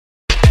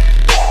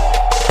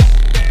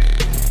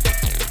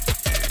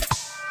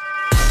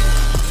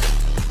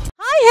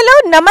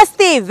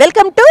నమస్తే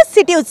welcome to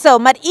city Utsav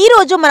మరి ఈ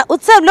రోజు మన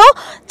ఉత్సవ్లో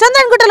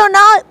చంద్రన్గుట్టలో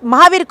ఉన్న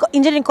మహావీర్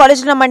ఇంజనీరింగ్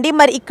కాలేజ్ ఉన్నామండి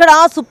మరి ఇక్కడ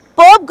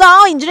సూపర్బ్ గా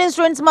ఇంజనీరింగ్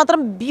స్టూడెంట్స్ మాత్రం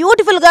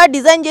బ్యూటిఫుల్ గా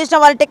డిజైన్ చేసిన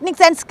వాళ్ళ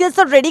టెక్నిక్స్ అండ్ స్కిల్స్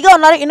తో రెడీగా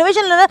ఉన్నారు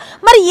ఇన్నోవేషన్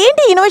మరి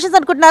ఏంటి ఇన్నోవేషన్స్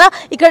అనుకుంటున్నారా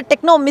ఇక్కడ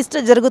టెక్నోమిస్ట్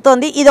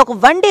జరుగుతోంది ఇది ఒక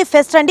 1 డే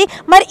ఫెస్ట్ అండి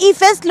మరి ఈ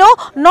ఫెస్ట్ లో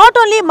not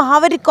only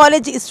Mahavir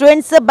college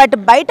students but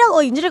బయట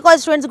ఇంజనీరింగ్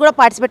కాలేజ్ స్టూడెంట్స్ కూడా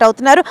పార్టిసిపేట్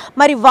అవుతున్నారు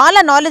మరి వాళ్ళ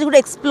నాలెడ్జ్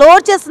కూడా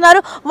ఎక్స్ప్లోర్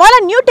చేస్తున్నారు వాళ్ళ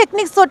న్యూ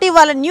టెక్నిక్స్ తోటి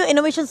వాళ్ళ న్యూ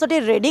ఇన్నోవేషన్స్ తోటి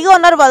రెడీగా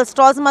ఉన్నారు వాళ్ళ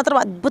స్టాల్స్ మాత్రం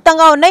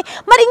అద్భుతంగా ఉన్నాయి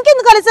మరి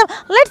ఇంకెందుకు ఆలస్యం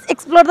let's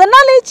explore the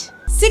knowledge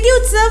City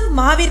Utsav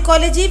Mahaveer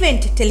College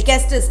event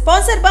telecast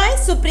sponsored by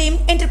Supreme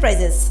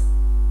Enterprises.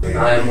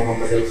 I am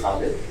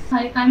Mahaveer.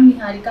 Hi, I'm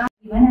Niharika.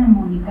 Even I'm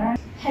Monica.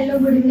 Hello,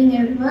 good evening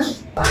everyone.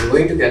 I'm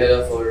going to Canada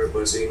for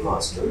pursuing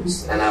masters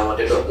and I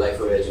wanted to apply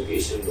for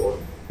education loan.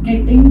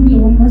 Getting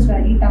loan was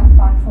very tough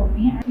part for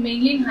me.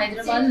 Mainly in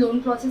Hyderabad, loan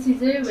process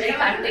is a very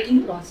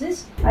time-taking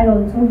process. I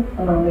also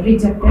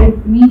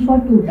rejected me for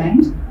 2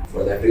 times.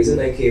 For that reason,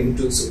 I came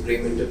to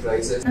Supreme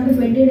Enterprises. Under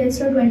 20 days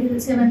to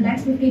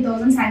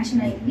 27,50,000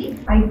 sanction ID.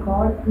 I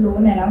got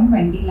loan around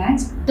 20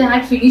 lakhs. They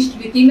had finished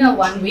within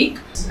 1 week.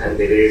 And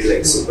they did it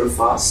like super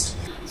fast.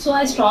 So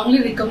I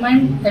strongly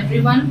recommend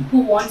everyone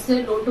who wants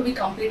their loan to be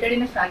completed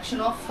in a fraction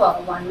of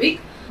 1 week.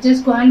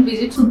 Just go and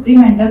visit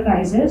Supreme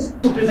Enterprises.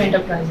 Supreme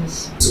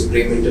Enterprises.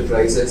 Supreme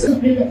Enterprises.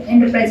 Supreme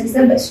Enterprises is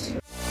the best.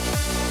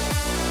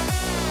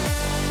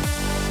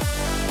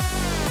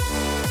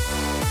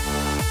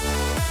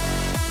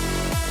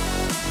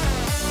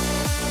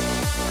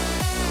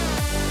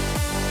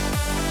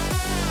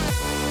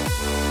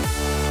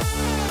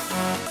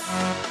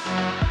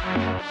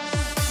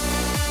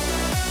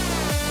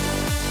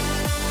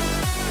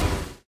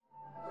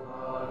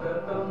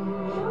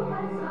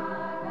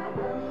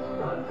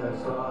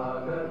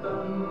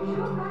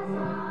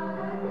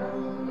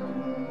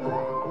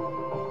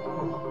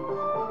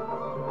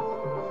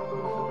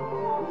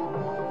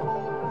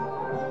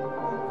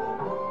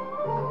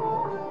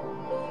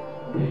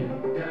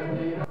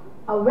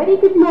 A very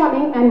good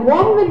morning and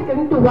warm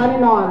welcome to one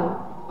and all.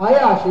 I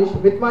Ashish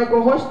with my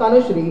co-host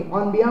Tanushri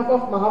on behalf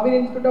of Mahaveer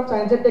Institute of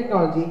Science and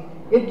Technology.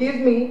 It gives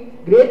me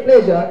great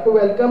pleasure to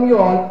welcome you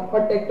all for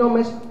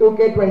Technomist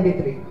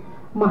 2K23.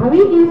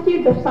 Mahaveer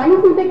Institute of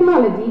Science and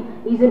Technology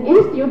is an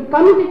institute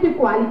committed to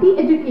quality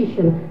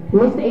education,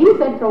 which aims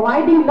at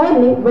providing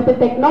learning with a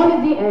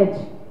technology edge.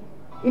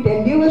 It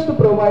endeavors to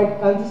provide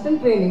consistent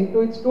training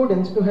to its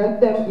students to help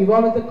them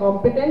evolve as a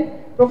competent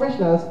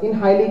professionals in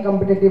highly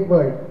competitive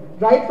world.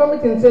 Right from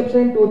its inception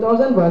in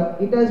 2001,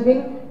 it has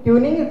been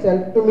tuning itself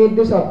to meet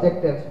this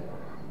objective.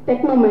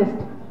 Technomist.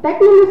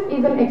 Technomist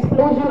is an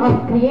explosion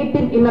of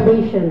creative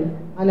innovation.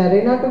 An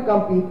arena to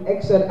compete,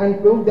 excel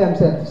and prove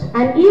themselves.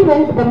 An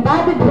event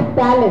bombarded with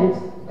talents.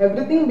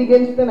 Everything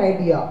begins with an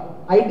idea.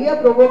 Idea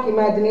provokes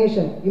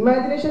imagination.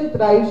 Imagination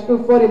thrives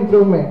for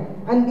improvement.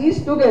 And these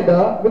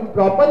together with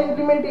proper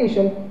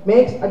implementation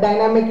makes a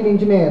dynamic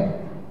engineer.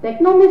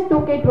 Technomist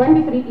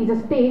 2K23 is a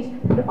stage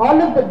for all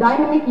of the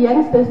dynamic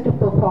youngsters to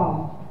perform.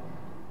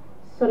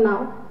 So now,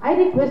 I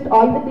request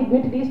all the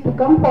dignitaries to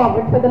come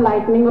forward for the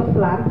lighting of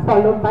lamp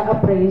followed by a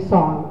praise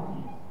song.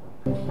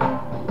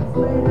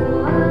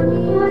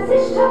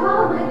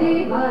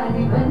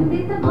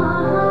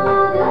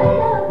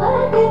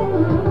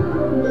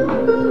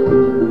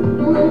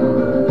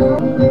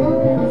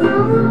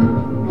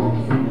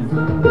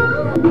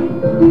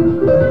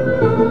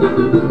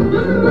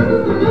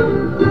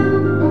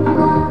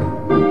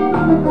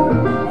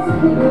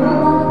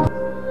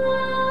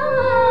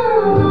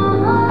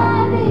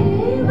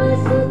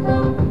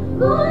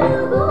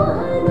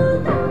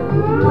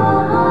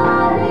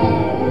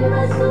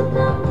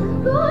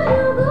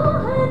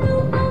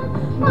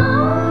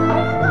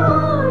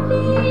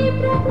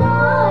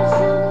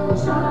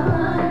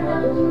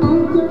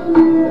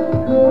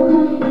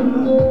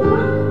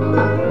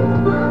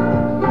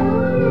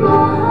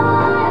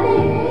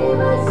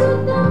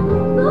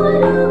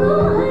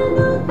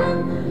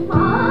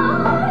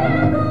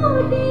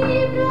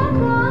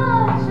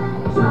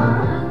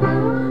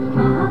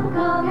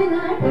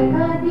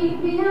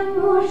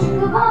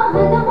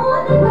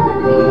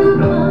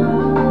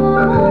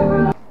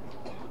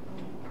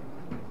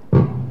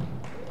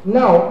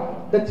 Now,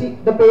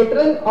 the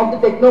patron of the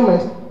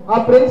Technomist,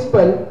 our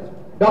principal,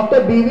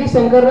 Dr. B.V.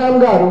 Sankarram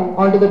Garu,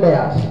 onto the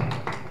dais.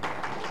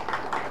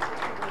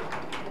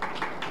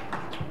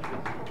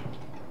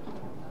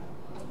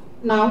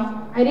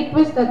 Now, I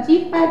request the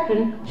Chief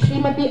Patron,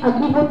 Srimati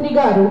Agnihotri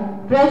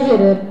Garu,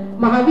 Treasurer,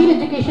 Mahaveer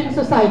Education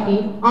Society,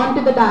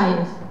 onto the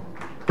dais.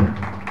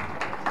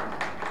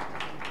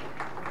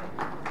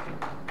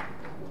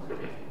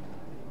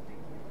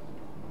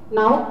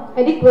 Now,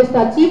 I request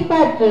our Chief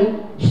Patron,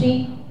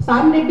 Shri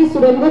Samreddy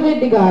Surendra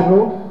Reddy Garu,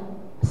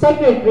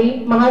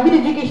 Secretary, Mahaveer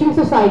Education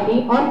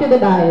Society, onto the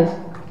dais.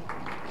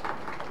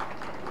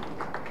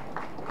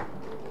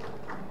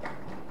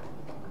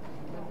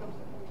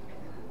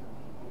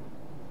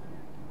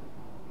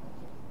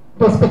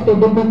 Respected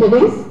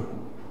dignitaries,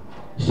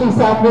 Shri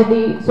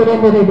Samreddy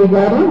Surendra Reddy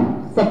Garu,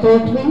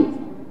 Secretary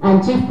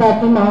and Chief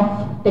Patron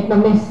of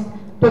Technomist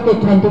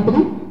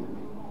 2K23.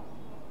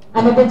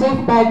 Another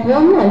chief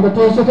patron and the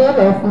treasurer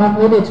of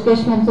Mahaveer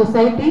Educational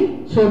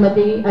Society,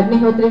 Srimati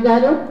Agnihotri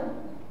Garu.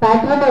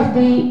 Patron of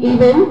the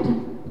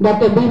event,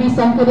 Dr. B.V.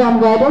 Sankaram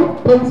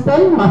Garu,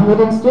 Principal, Mahaveer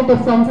Institute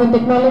of Science and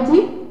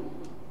Technology.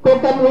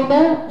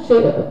 Co-convener,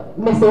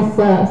 Mrs.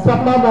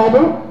 Swapna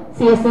Garu,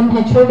 CSM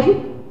HOD.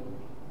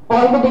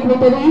 All the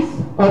dignitaries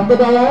of the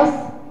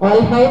dais,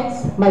 all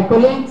heads, my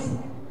colleagues,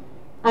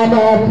 and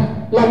our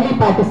lovely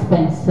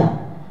participants.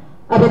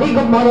 A very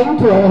good morning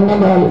to one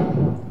and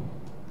all.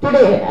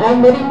 Today, I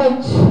am very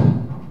much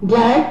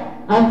glad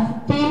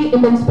and feel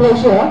immense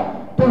pleasure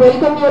to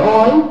welcome you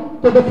all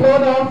to the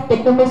floor of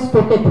Technomist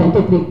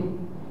 2023.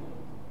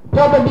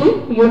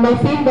 Probably, you may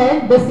feel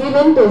that this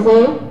event is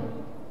a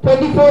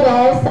 24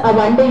 hours, a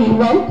one-day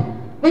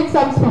event with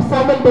some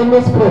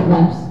simultaneous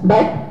programs.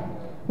 But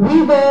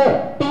we,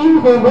 the team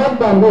who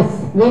worked on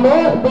this, we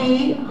know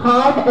the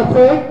hard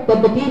effort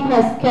that the team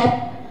has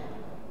kept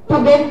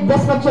to get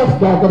this much of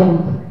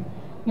gathering.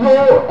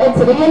 It's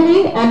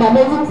really an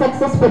amazing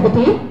success for the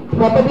team.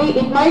 Probably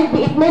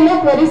it may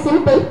look very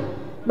simple,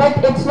 but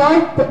it's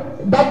not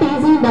that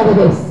easy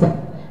nowadays.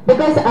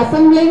 Because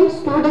assembling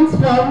students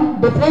from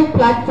different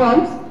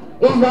platforms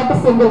is not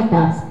a single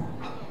task.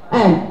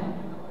 And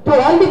to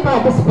all the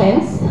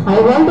participants, I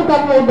want to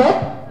convey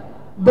that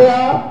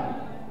the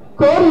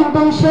core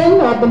intention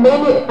or the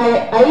main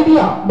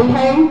idea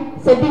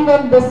behind setting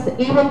up this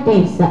event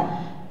is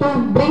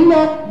to bring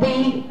up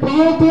the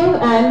creative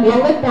and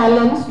younger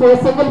talents to a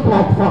single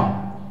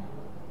platform.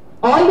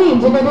 All the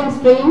engineering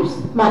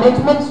streams,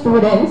 management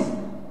students,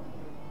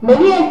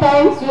 many a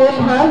times you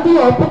will have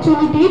the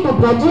opportunity to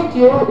project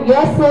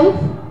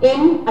yourself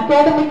in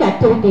academic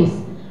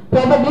activities.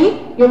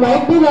 Probably you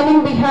might be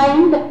running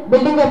behind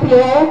building up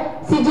your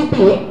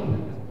CGPA.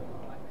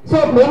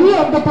 So many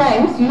of the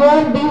times you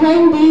are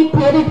behind the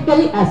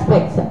theoretical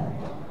aspects.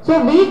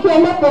 So we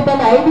came up with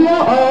an idea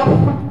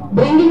of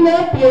bringing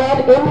up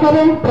your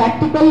inherent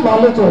practical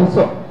knowledge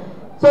also.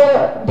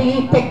 So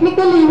the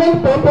technical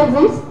event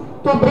purpose is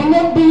to bring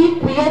up the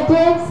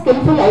creative,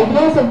 skillful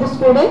ideas of the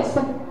students.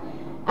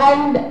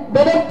 And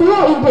there are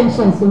two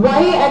intentions.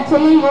 Why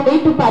actually you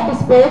need to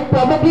participate?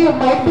 Probably you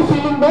might be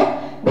feeling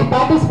that the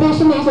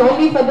participation is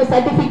only for the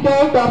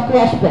certificate or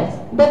crash press.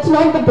 That's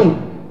not the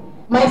thing.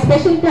 My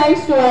special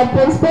thanks to our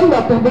principal,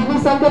 Dr. B.V.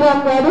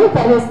 Sankaram Garu,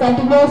 for his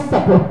continuous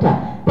support.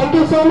 Thank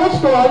you so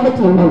much to all the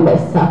team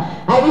members.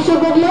 I wish you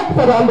good luck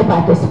for all the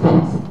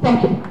participants.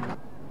 Thank you.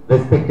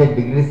 Respected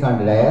dignitaries on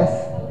the dais,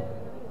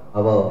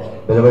 our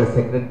beloved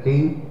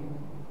secretary,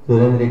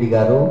 Surendra Reddy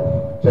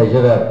Garu,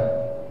 treasurer,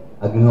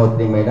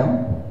 Agnihotri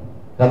Madam,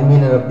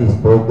 convener of this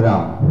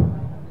program,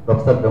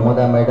 Professor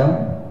Pramoda Madam,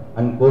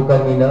 and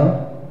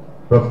co-convener,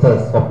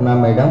 Professor Swapna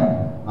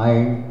Madam,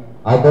 and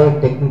other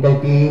technical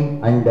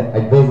team and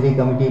advisory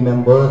committee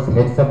members,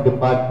 heads of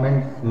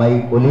departments,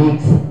 my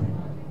colleagues,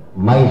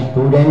 my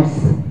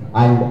students,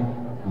 and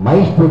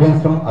my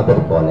students from other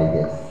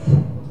colleges.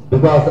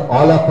 Because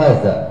all of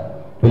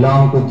us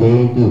belong to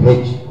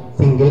JNTUH,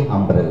 single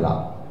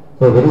umbrella.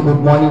 So very good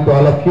morning to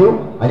all of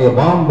you and a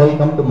warm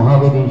welcome to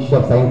Mahaveer Institute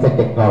of Science and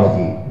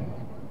Technology.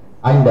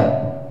 And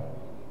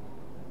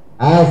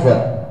as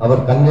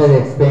our convener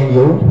explained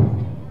you,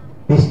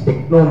 this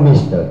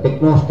Technomist,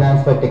 Techno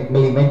stands for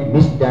technical event,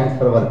 Mist stands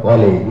for our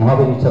college,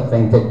 Mahaveer Institute of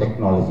Science and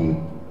Technology.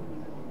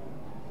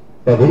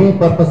 The very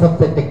purpose of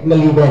the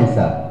technical events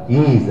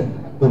is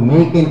to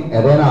make an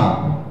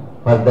arena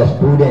for the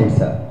students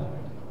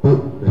to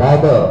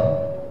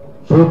rather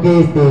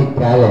showcase their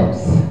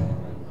talents.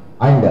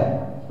 And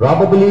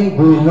probably we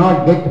will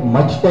not get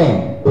much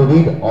time to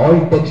read all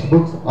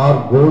textbooks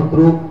or go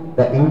through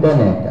the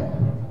internet.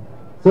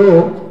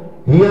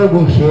 So here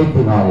we share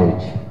the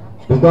knowledge.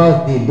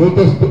 Because the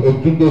latest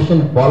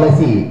education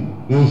policy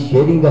is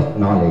sharing of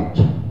knowledge.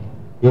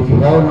 If you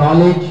have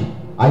knowledge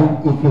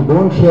and if you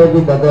don't share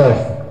with others,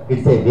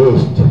 it's a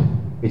waste.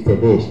 It's a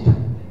waste.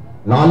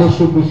 Knowledge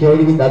should be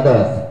shared with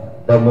others.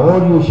 The more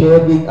you share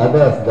with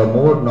others, the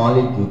more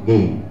knowledge you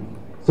gain.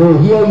 So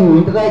here you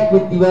interact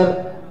with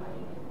your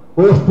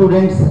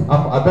co-students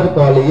of other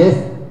colleges,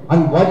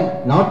 and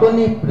what not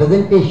only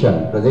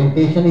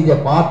presentation is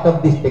a part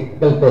of this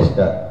technical fest,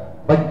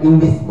 but in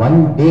this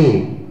one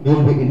day you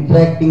will be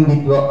interacting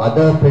with your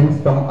other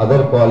friends from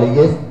other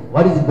colleges,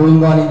 what is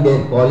going on in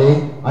their college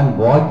and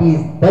what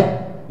is that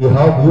you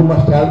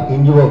must have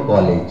in your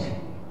college.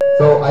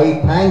 So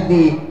I thank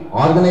the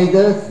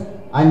organizers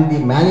and the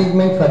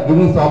management for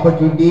giving this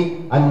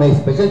opportunity, and my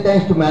special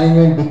thanks to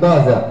management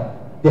because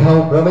they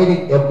have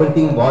provided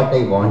everything what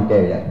I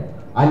wanted.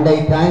 And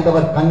I thank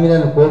our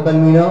convener and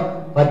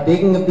co-convener for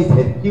taking up this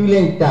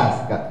Herculean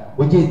task,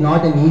 which is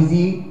not an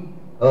easy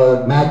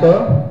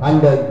matter,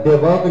 and they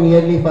work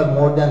nearly for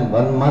more than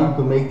 1 month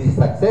to make this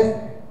success.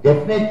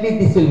 Definitely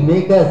this will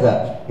make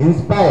us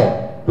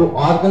inspired to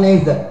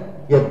organize a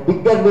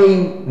bigger way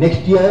in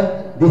next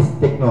year this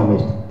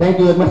Technomist. Thank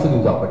you very much for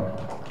this opportunity.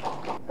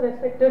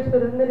 Respected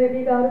Surendra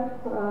Reddy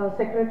Garu,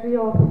 Secretary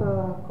of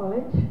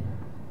College,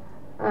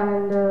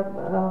 and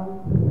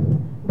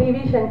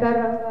B.V.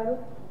 Shankaram Garu,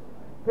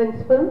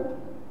 Principal,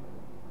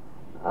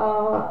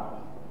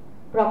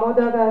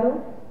 Pramoda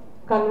Garu,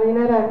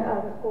 convener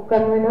and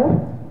co-convener,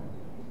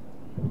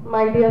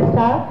 my dear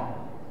staff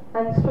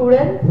and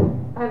students,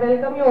 I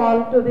welcome you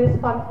all to this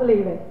funful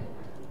event.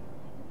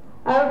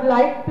 I would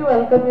like to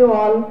welcome you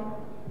all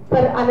for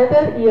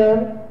another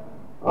year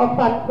of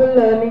funful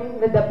learning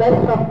with the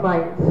best of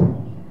minds.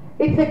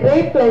 It's a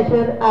great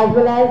pleasure as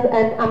well as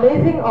an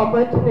amazing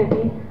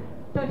opportunity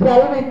to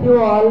gel with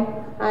you all,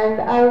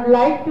 and I would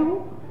like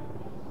you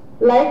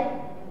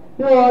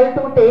all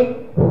to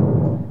take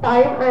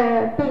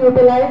time to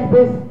utilize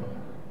this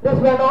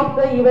one of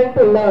the event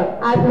to learn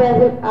as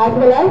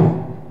well as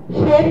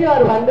share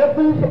your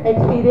wonderful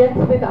experience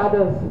with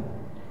others.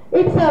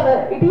 It is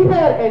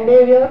our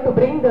endeavor to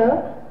bring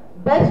the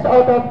best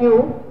out of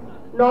you,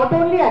 not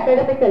only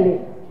academically,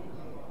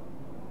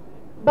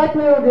 but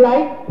we would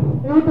like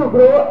you to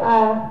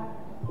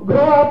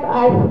grow up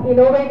as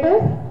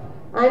innovators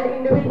and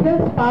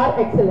individuals par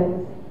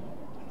excellence,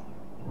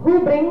 who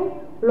bring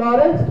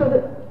laurels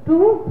to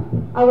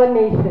our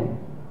nation.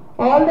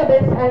 All the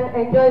best and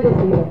enjoy this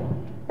event.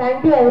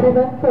 Thank you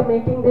everyone for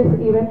making this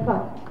event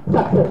fun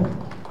success.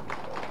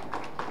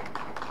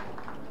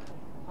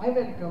 I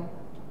welcome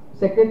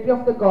Secretary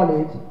of the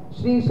College,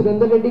 Shri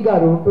Surendra Reddy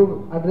Garu,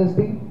 to address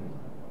the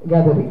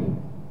gathering.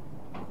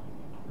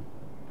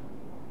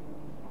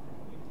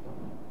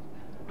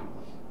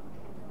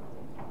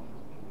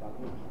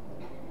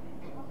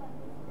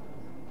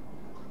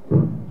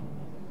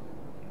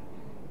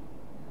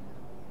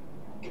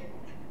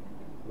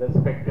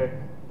 Respected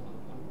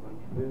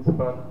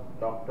Principal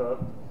Dr.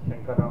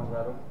 Shankaram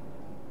Garu,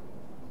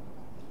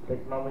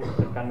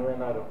 Technomist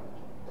Convener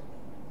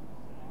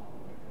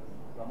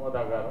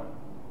Pramoda Garu,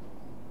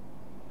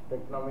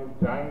 Technomist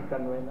Joint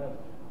Convener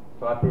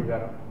Siti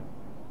Garu,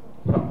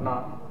 Sapna,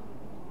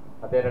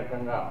 అదే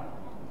రకంగా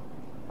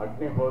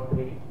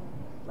Agnihotri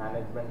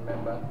management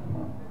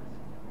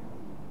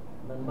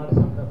members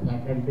of the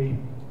faculty,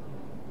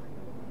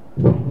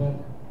 senior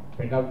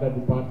head of the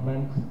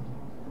departments,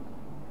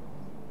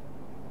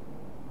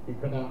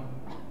 ఇక్కడ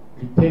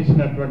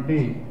ఇచ్చేసినటువంటి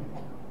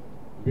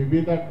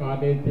వివిధ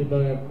కాలేజీల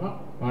యొక్క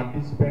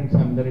participants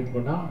అందరికీ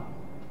కూడా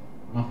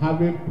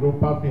Mahavir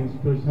group of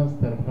institutions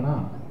తరఫున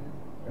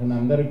నేను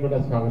అందరికీ కూడా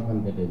స్వాగతం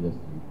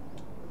తెలియజేస్తున్నాను.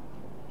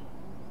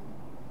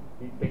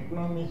 ఈ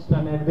టెక్నోమిస్ట్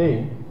అనేది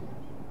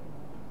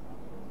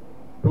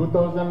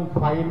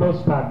 2005లో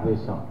స్టార్ట్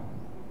చేశాం.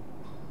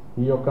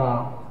 ఈ యొక్క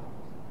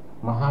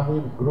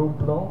మహావీర్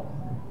గ్రూప్లో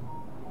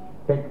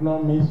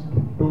టెక్నోమిస్ట్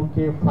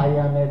 2K5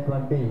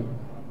 అనేటువంటి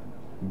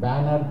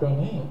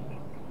బ్యానర్తోని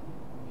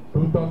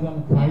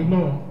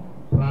 2005లో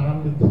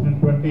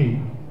ప్రారంభించినటువంటి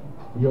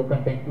ఈ యొక్క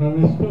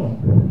టెక్నోమిస్ట్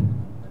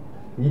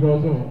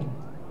ఈరోజు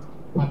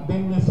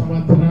 18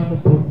 సంవత్సరాలు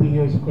పూర్తి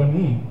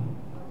చేసుకొని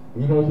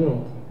ఈరోజు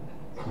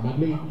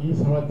మళ్ళీ ఈ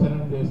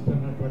సంవత్సరం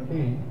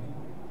చేస్తున్నటువంటి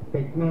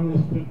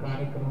టెక్నోమిస్ట్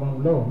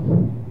కార్యక్రమంలో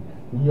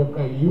ఈ యొక్క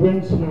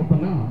ఈవెంట్స్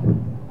లోపల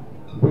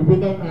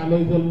వివిధ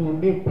కాలేజీల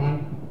నుండి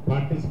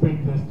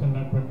పార్టిసిపేట్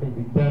చేస్తున్నటువంటి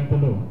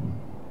విద్యార్థులు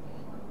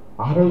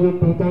ఆ రోజు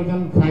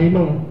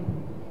 2005లో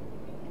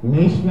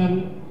నేషనల్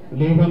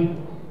లెవెల్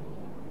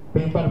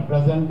పేపర్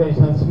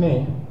ప్రజెంటేషన్స్ని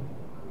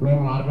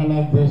మేము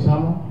ఆర్గనైజ్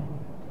చేశాము.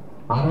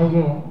 ఆ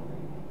రోజు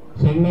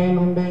చెన్నై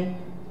నుండి,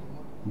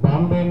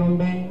 బాంబే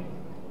నుండి,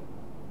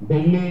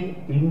 ఢిల్లీ,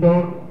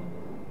 ఇండోర్,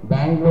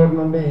 బెంగళూరు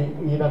నుండి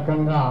ఈ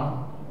రకంగా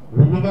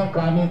వివిధ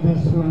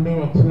కాలేజెస్ నుండి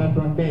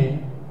వచ్చినటువంటి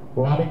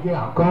వారికి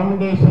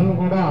అకామిడేషన్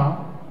కూడా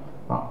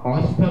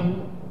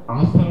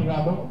హాస్టల్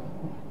కాదు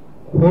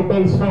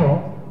హోటల్స్లో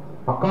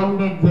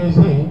అకామిడేట్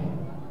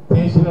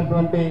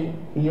చేసినటువంటి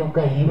ఈ యొక్క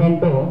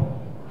ఈవెంట్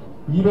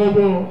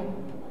ఈరోజు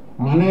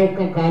మన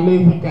యొక్క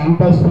కాలేజీ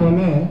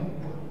క్యాంపస్లోనే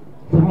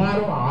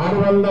సుమారు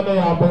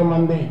 650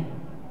 మంది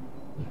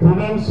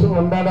స్టూడెంట్స్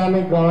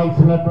ఉండడానికి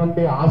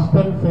కావాల్సినటువంటి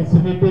హాస్టల్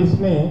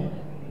ఫెసిలిటీస్ని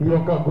ఈ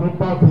యొక్క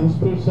గ్రూప్ ఆఫ్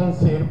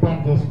ఇన్స్టిట్యూషన్స్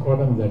ఏర్పాటు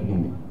చేసుకోవడం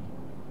జరిగింది.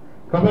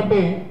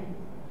 కాబట్టి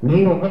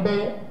నేను ఒకటే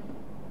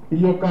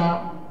ఈ యొక్క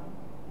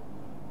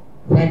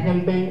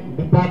ఫ్యాకల్టీ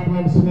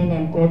డిపార్ట్మెంట్స్ని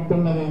నేను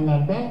కోరుతున్నది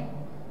ఏంటంటే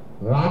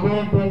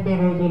రాబోయేటువంటి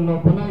రోజుల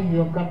లోపల ఈ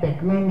యొక్క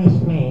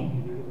టెక్నాలజీస్ని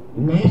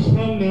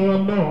నేషనల్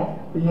లెవెల్లో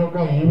ఈ యొక్క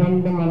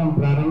ఈవెంట్ని మనం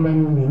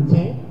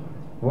ప్రారంభించి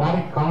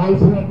వారికి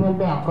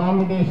కావాల్సినటువంటి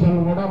అకామిడేషన్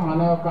కూడా మన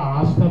యొక్క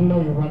హాస్టల్లో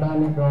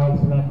ఇవ్వడానికి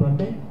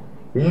కావాల్సినటువంటి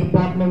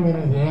ఏర్పాట్లు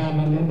మీరు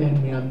చేయాలని నేను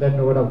మీ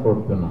అందరినీ కూడా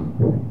కోరుతున్నాను.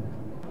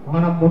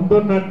 మనం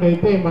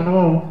ముందున్నట్లయితే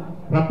మనము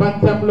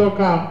ప్రపంచంలో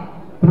ఒక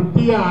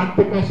తృతీయ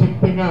ఆర్థిక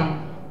శక్తిగా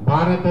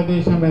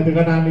భారతదేశం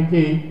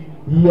ఎదగడానికి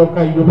ఈ యొక్క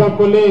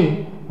యువకులే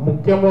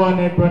ముఖ్యము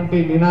అనేటువంటి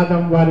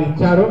నినాదం వారు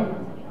ఇచ్చారు.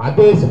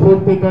 అదే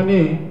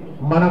స్ఫూర్తితోని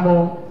మనము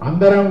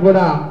అందరం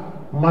కూడా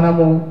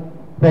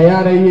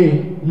తయారయ్యి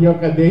ఈ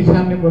యొక్క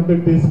దేశాన్ని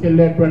ముందుకు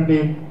తీసుకెళ్లేటువంటి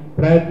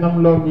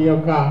ప్రయత్నంలో మీ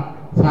యొక్క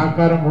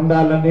సహకారం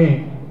ఉండాలని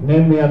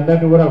నేను మీ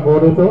అందరినీ కూడా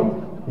కోరుతూ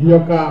ఈ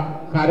యొక్క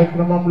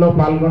కార్యక్రమంలో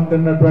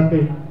పాల్గొంటున్నటువంటి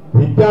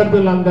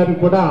విద్యార్థులందరికీ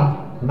కూడా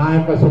నా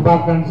యొక్క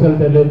శుభాకాంక్షలు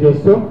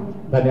తెలియజేస్తూ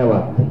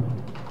ధన్యవాదాలు.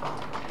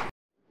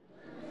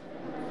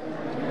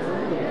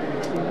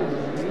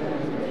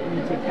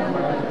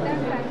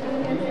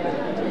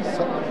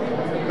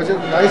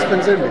 వాయిస్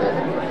పెంచండి.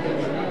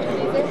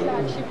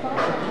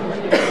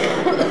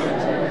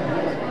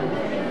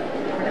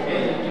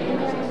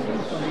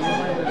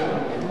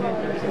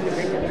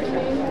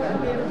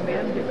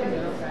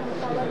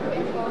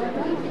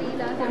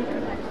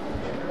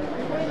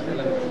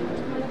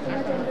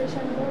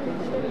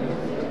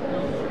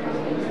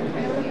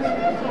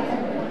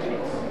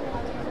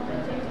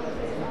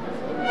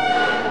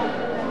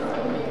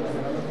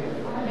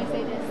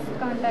 మెసేజెస్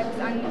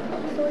కాంటాక్ట్స్ అన్ని.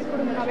 సో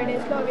ఇప్పుడు నవే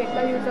డేస్లో అవి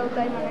ఎట్లా యూజ్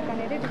అవుతాయి మనకు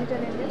అనేది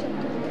డిజిటల్ ఇండియా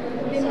చెప్తుంది.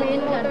 దీని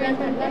మెయిన్ మోటో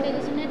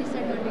అడ్వాంటేజెస్ ఉన్నాయి,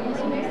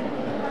 డిసడ్వాంటేజెస్ ఉన్నాయి.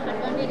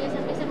 అడ్వాంటేజెస్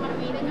అంటే సార్ మనం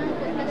ఏదైనా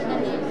కొత్తగా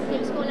దాన్ని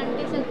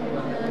తెలుసుకోవాలంటే సార్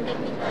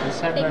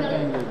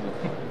టెక్నాలజీ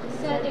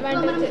సార్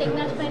ఎక్కువ మనం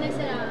టెక్నాలజీ పైన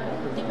సార్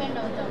డిపెండ్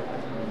అవుతాం.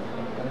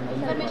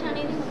 ఇన్ఫర్మేషన్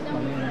అనేది మొత్తం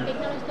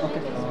టెక్నాలజీతోనే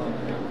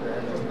తెలుసుకుంటాం.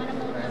 మనం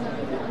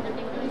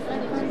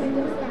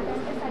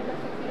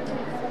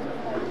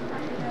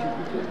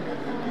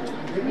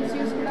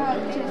మిస్యూజ్ కూడా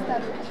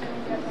చేస్తారు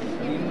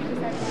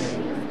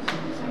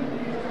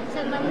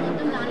సార్ మనం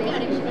మొత్తం దానికి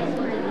అడిక్షన్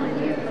అయిపోతున్నాం.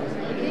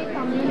 ఇది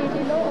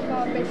కమ్యూనిటీలో ఒక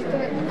బెస్ట్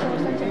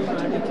సోర్స్ అని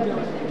చెప్పొచ్చు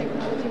డెవలప్మెంట్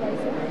టెక్నాలజీ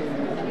వైజ్.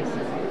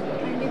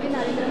 అండ్ ఇది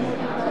నరేంద్ర మోడీ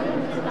గారు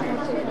స్టార్ట్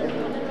చేశారు.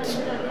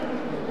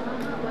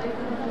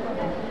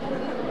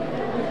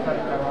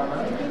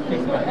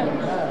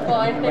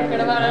 పాయింట్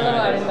ఎక్కడ వాడాలో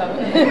వాడిందాం.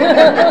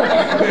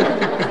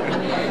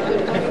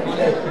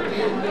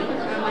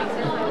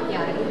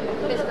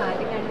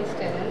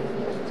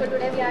 So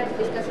today we are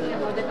discussing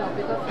about the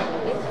topic of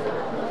robotics.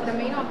 The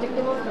main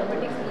objective of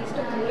robotics is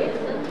to create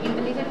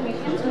intelligent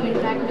machines to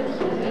interact with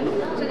humans.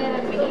 So there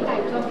are many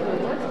types of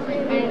robots,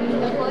 and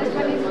the first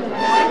one is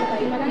humanoid.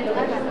 Humanoid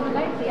are nothing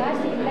like they are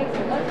seen like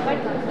robots, but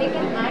they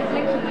can act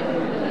like humans.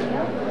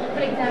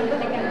 For example,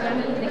 they can run,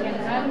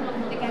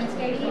 they can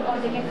steady, or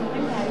they can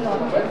even carry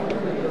objects.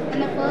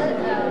 And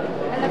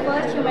the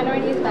first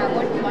humanoid is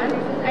Babot 1,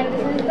 and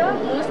this is the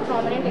most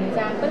prominent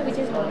example, which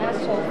is known as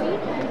Sophie,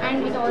 and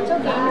it also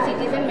gained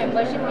citizen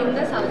membership in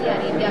the Saudi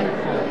Arabia.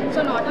 So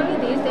not only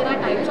these, there are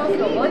types of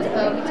robots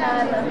which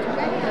are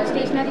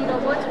stationary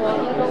robots,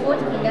 walking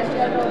robots,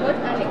 industrial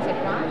robots, and etc.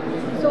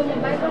 So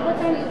mobile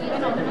robots and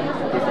even autonomous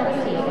robots are the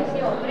same.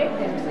 They operate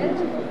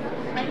themselves,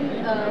 and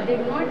they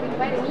do not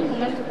require any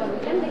human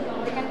supervision.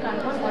 They can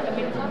control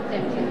automatically of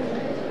themselves.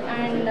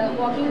 And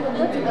walking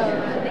robots,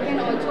 they can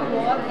also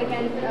walk, they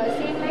can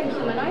same like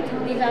humanoids,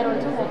 these are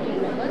also walking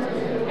robots.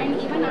 And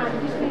even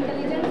artificial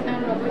intelligence and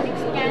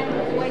robotics can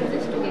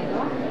coexist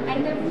together, and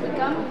they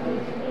become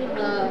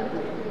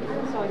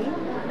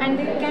and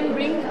they can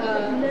bring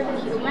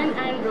human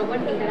and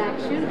robot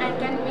interaction, and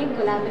can make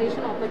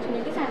collaboration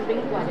opportunities and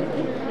bring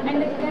quality. And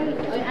it can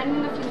and in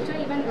the future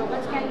even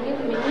robots can give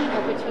many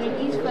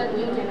opportunities for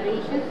new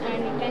generations, and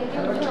it can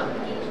give new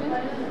applications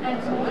and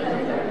so on.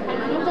 And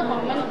one of the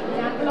common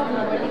example of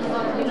robotics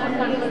or remote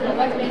control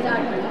robots is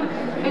our drone,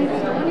 and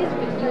this drone is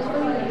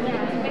useful in many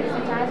aspects,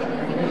 such as it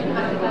is used in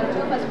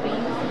agriculture for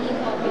spraying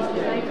seeds or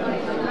pesticides or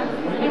etc.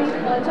 And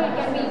also it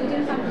can be used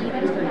in some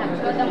events to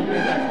capture the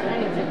movements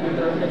and etc.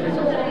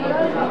 So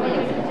overall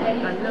robotics is very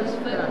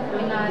useful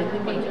in our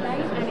daily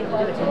life, and it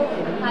also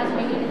has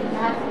many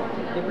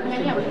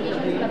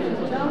applications for the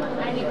future,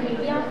 and it will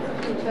be our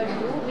future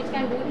too, which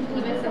can do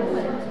even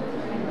simple.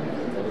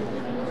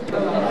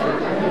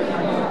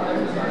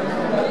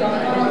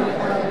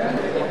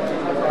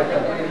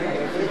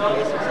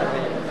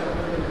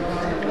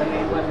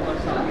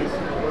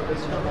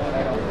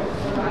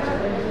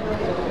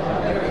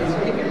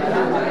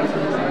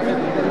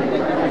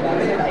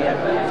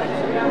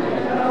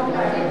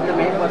 The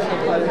main purpose of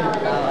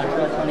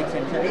ultrasonic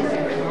sensor is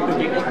to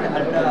detect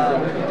ultra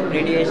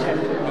radiation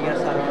near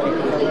surrounding.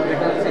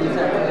 Metal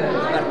sensor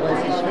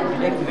purpose is to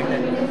detect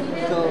metal.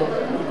 So,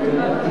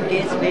 in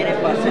case where a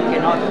person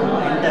cannot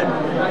enter,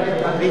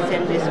 we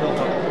send this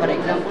robot. For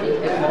example,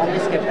 if bomb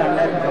is kept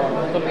underground,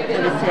 so we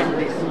send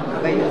this.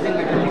 By using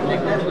metal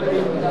detector,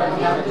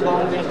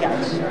 bomb will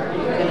catch.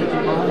 Then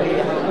bomb will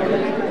catch a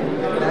sensor.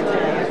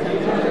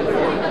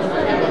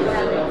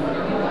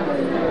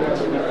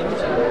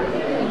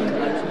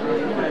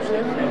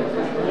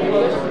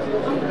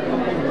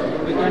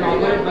 We can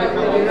operate by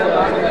connecting the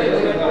large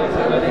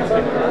server etc.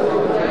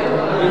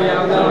 We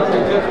have the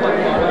features for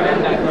forward and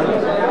backward.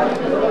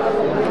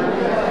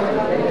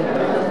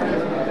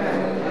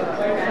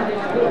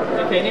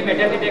 If any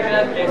metal detector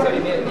is placed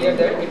near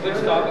that, it will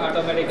stop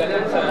automatically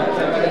and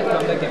surveillance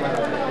from the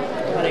camera.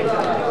 For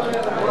example,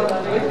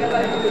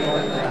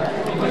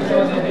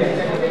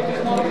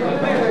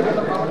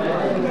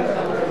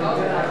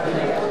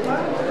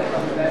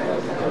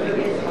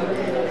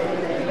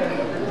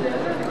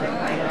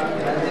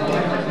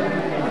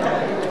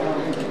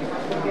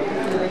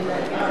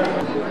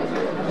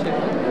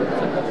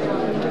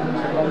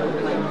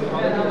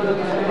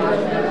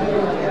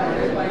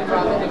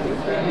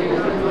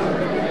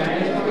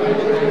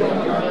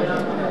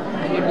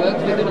 it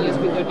works with an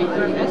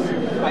ESP32S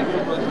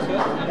microprocessor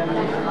and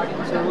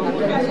servo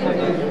motors and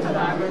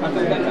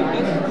other than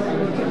motors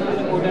and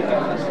motor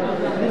cameras.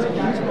 This is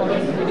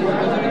important. It is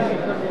because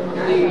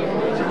the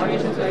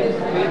situations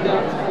where the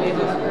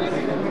lasers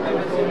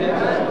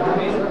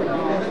where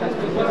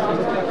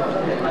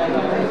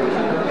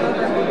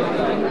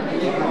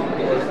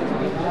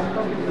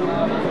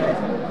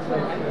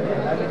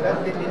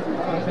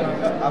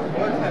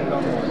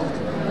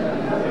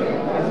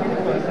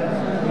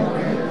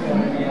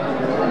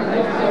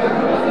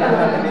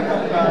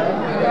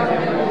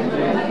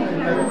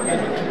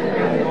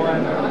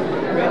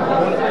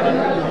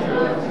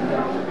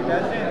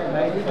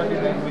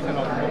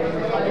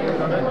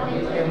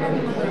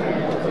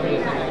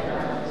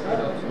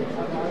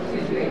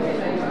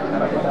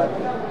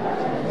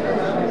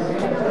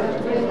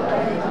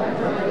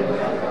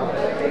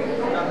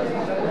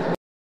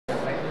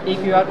ఈ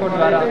QR code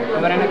ద్వారా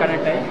ఎవరైనా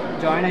connect అయ్యి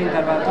join అయిన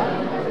తర్వాత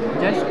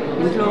just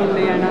ఇంట్లో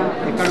ఉండి అయినా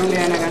ఎక్కడ ఉండి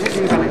అయినా కానీ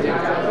దీన్ని కనెక్ట్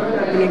చేయొచ్చు.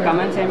 దీనికి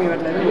కమెంట్స్ ఏమి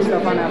ఇవ్వట్లేదు.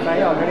 ముస్తఫా అనే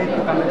అబ్బాయి ఆల్రెడీ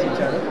 2 కమెంట్స్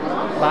ఇచ్చాడు,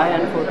 బాయ్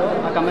అండ్ ఫోటో.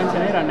 ఆ కమెంట్స్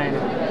అనేవి రన్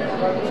అయినాయి.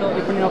 సో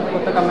ఇప్పుడు నేను ఒక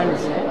కొత్త కమెంట్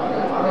ఇస్తే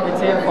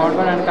ఇట్స్ ఏ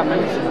ఫార్వర్డ్ అని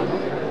కమెంట్ ఇస్తున్నాను.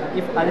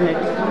 ఇఫ్ అది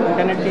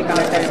ఇంటర్నెట్కి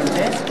కనెక్ట్ అయి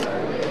ఉంటే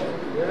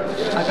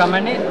ఆ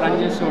కమెంట్ని రన్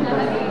చేస్తూ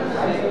ఉంటుంది.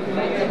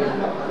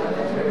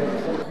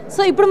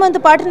 సో ఇప్పుడు మనతో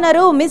పాటు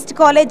ఉన్నారు Mist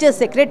college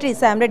secretary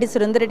శామ్రెడ్డి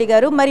Surender Reddy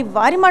గారు. మరి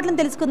వారి మాటలను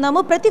తెలుసుకుందాము.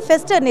 ప్రతి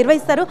ఫెస్ట్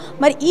నిర్వహిస్తారు,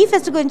 మరి ఈ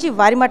ఫెస్ట్ గురించి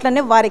వారి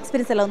మాటలనే వారి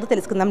ఎక్స్పీరియన్స్ ఎలా ఉందో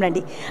తెలుసుకుందాం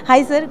రండి.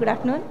 Hi sir, good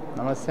afternoon.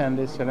 నమస్తే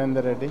అండి,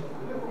 సురేందర్ రెడ్డి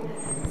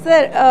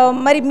సార్.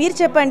 మరి మీరు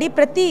చెప్పండి,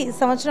 ప్రతి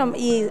సంవత్సరం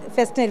ఈ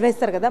ఫెస్ట్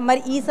నిర్వహిస్తారు కదా,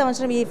 మరి ఈ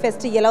సంవత్సరం ఈ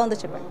ఫెస్ట్ ఎలా ఉందో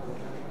చెప్పండి.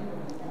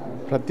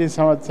 ప్రతి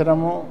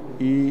సంవత్సరము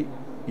ఈ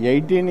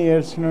 18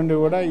 years నుండి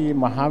కూడా ఈ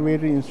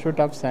Mahavir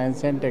institute of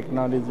science and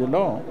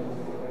టెక్నాలజీలో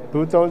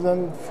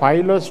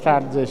 2005లో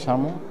స్టార్ట్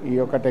చేశాము ఈ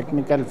యొక్క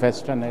టెక్నికల్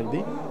ఫెస్ట్ అనేది.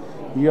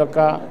 ఈ యొక్క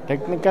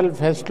టెక్నికల్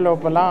ఫెస్ట్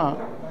లోపల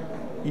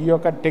ఈ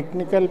యొక్క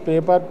టెక్నికల్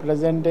పేపర్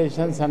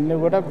ప్రజెంటేషన్స్ అన్నీ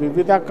కూడా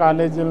వివిధ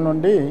కాలేజీల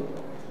నుండి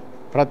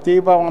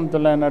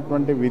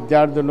ప్రతిభావంతులైనటువంటి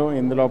విద్యార్థులు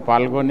ఇందులో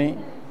పాల్గొని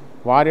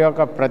వారి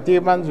యొక్క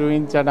ప్రతిభను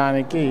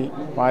చూపించడానికి,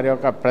 వారి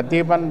యొక్క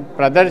ప్రతిభను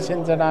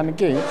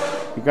ప్రదర్శించడానికి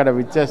ఇక్కడ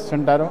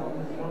విచ్చేస్తుంటారు.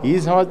 ఈ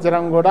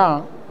సంవత్సరం కూడా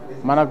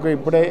మనకు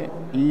ఇప్పుడే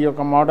ఈ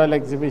యొక్క మోడల్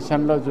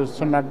ఎగ్జిబిషన్లో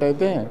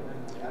చూస్తున్నట్టయితే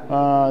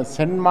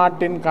సెయింట్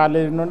మార్టిన్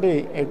కాలేజ్ నుండి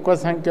ఎక్కువ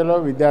సంఖ్యలో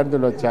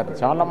విద్యార్థులు వచ్చారు.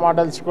 చాలా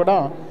మోడల్స్ కూడా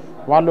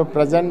వాళ్ళు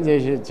ప్రజెంట్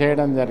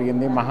చేయడం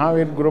జరిగింది.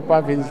 మహావీర్ గ్రూప్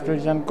ఆఫ్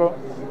ఇన్స్టిట్యూషన్కు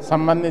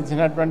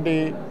సంబంధించినటువంటి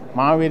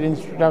Mahavir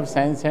institute of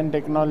science and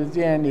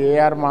technology and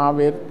AR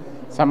Mahavir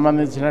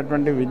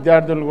సంబంధించినటువంటి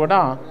విద్యార్థులు కూడా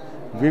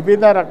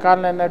వివిధ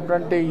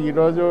రకాలైనటువంటి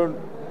ఈరోజు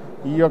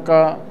ఈ యొక్క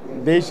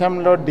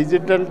దేశంలో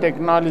డిజిటల్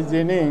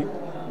టెక్నాలజీని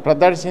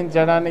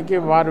ప్రదర్శించడానికి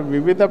వారు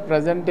వివిధ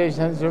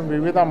ప్రజెంటేషన్స్,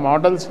 వివిధ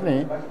మోడల్స్ని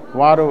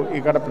వారు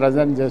ఇక్కడ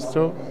ప్రజెంట్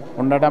చేస్తూ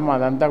ఉండడం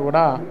అదంతా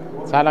కూడా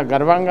చాలా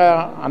గర్వంగా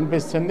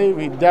అనిపిస్తుంది.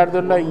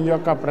 విద్యార్థుల్లో ఈ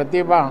యొక్క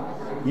ప్రతిభ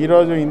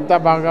ఈరోజు ఇంత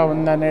బాగా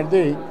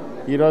ఉందనేది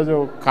ఈరోజు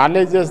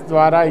కాలేజెస్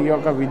ద్వారా ఈ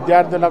యొక్క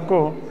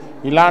విద్యార్థులకు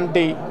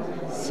ఇలాంటి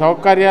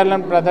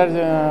సౌకర్యాలను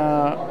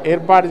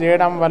ఏర్పాటు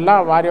చేయడం వల్ల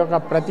వారి యొక్క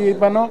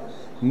ప్రతిభను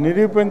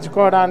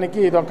నిరూపించుకోవడానికి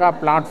ఇదొక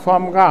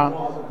ప్లాట్ఫామ్గా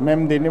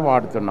మేము దీన్ని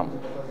వాడుతున్నాం.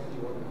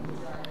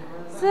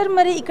 సార్,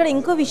 మరి ఇక్కడ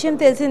ఇంకో విషయం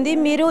తెలిసింది,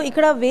 మీరు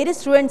ఇక్కడ వేరే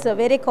స్టూడెంట్స్,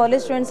 వేరే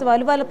కాలేజ్ స్టూడెంట్స్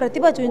వాళ్ళ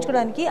ప్రతిభ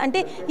చూపించుకోవడానికి, అంటే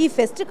ఈ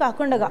ఫెస్ట్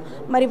కాకుండా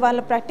మరి వాళ్ళ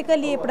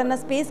ప్రాక్టికల్లీ ఎప్పుడన్నా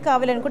స్పేస్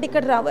కావాలనుకుంటే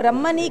ఇక్కడ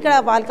రమ్మని ఇక్కడ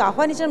వాళ్ళకి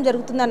ఆహ్వానించడం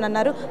జరుగుతుందని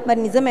అన్నారు. మరి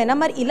నిజమేనా?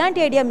 మరి ఇలాంటి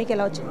ఐడియా మీకు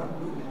ఎలా వచ్చింది?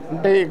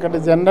 అంటే ఇక్కడ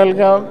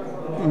జనరల్గా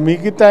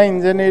మిగతా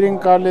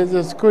ఇంజనీరింగ్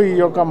కాలేజెస్కు ఈ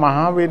యొక్క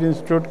మహావీర్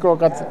ఇన్స్టిట్యూట్కి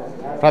ఒక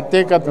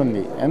ప్రత్యేకత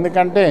ఉంది.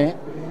 ఎందుకంటే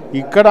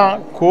ఇక్కడ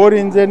core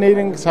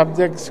engineering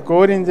subjects,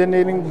 core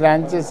engineering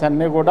branches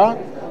అన్నీ కూడా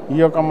ఈ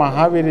యొక్క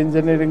మహావీర్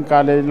ఇంజనీరింగ్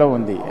కాలేజీలో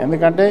ఉంది.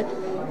 ఎందుకంటే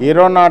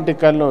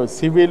aeronautical,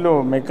 civil,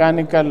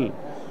 mechanical,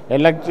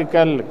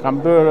 electrical,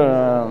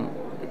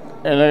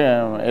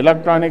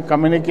 electronic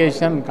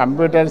communication,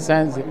 computer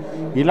science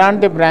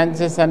ఇలాంటి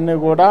బ్రాంచెస్ అన్నీ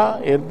కూడా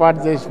ఏర్పాటు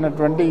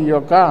చేసినటువంటి ఈ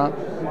యొక్క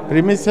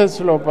ప్రిమిసెస్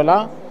లోపల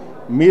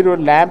మీరు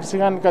ల్యాబ్స్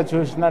కనుక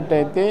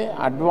చూసినట్టయితే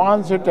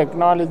అడ్వాన్స్డ్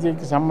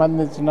టెక్నాలజీకి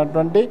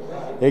సంబంధించినటువంటి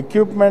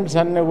ఎక్విప్మెంట్స్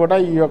అన్నీ కూడా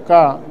ఈ యొక్క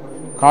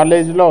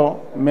కాలేజీలో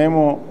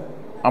మేము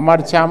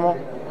అమర్చాము.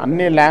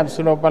 అన్ని ల్యాబ్స్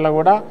లోపల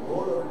కూడా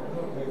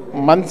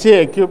మంచి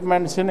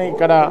ఎక్విప్మెంట్స్ని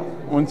ఇక్కడ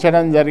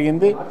ఉంచడం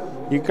జరిగింది.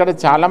 ఇక్కడ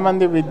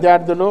చాలామంది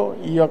విద్యార్థులు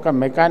ఈ యొక్క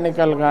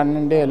మెకానికల్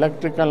కానివ్వండి,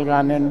 ఎలక్ట్రికల్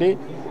కానివ్వండి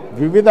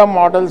వివిధ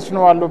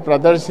మోడల్స్ను వాళ్ళు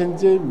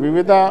ప్రదర్శించి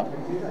వివిధ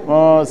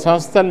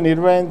సంస్థలు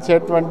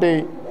నిర్వహించేటువంటి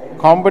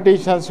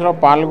కాంపిటీషన్స్లో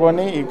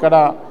పాల్గొని ఇక్కడ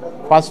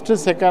ఫస్ట్,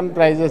 సెకండ్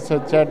ప్రైజెస్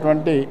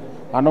వచ్చేటువంటి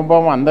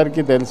అనుభవం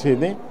అందరికీ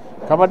తెలిసింది.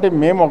 కాబట్టి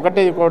మేము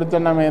ఒకటే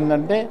కోరుతున్నాం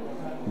ఏంటంటే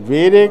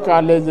వేరే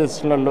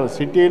కాలేజెస్లలో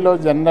సిటీలో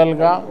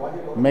జనరల్గా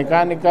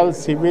మెకానికల్,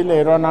 సివిల్,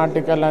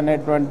 ఏరోనాటికల్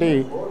అనేటువంటి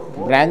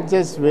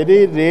బ్రాంచెస్ వెరీ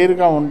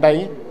రేర్గా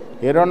ఉంటాయి.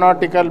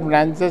 ఏరోనాటికల్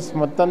బ్రాంచెస్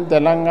మొత్తం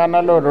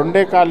తెలంగాణలో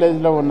 2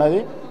 కాలేజీలో ఉన్నది,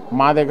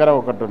 మా దగ్గర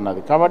ఒకటి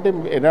ఉన్నది. కాబట్టి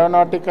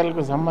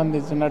ఏరోనాటికల్కు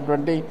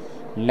సంబంధించినటువంటి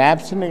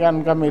ల్యాబ్స్ని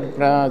కనుక మీరు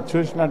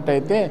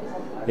చూసినట్టయితే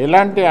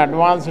ఎలాంటి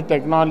అడ్వాన్స్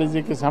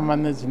టెక్నాలజీకి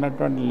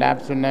సంబంధించినటువంటి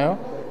ల్యాబ్స్ ఉన్నాయో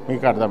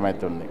మీకు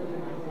అర్థమవుతుంది.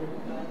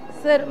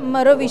 సార్,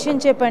 మరో విషయం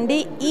చెప్పండి,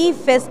 ఈ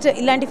ఫెస్ట్,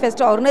 ఇలాంటి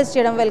ఫెస్ట్ ఆర్గనైజ్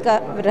చేయడం వెనుక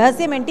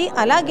రహస్యం ఏంటి?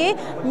 అలాగే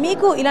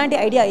మీకు ఇలాంటి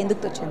ఐడియా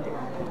ఎందుకు వచ్చింది?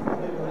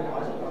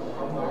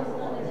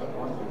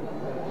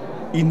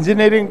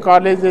 ఇంజనీరింగ్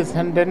కాలేజెస్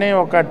అంటేనే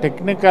ఒక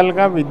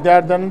టెక్నికల్గా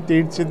విద్యార్థులను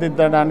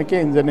తీర్చిదిద్దడానికి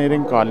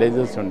ఇంజనీరింగ్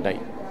కాలేజెస్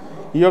ఉంటాయి.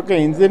 ఈ యొక్క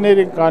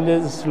ఇంజనీరింగ్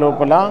కాలేజెస్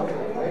లోపల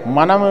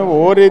మనం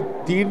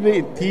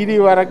థీరీ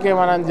వరకే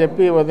మనం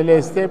చెప్పి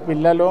వదిలేస్తే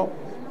పిల్లలు,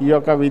 ఈ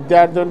యొక్క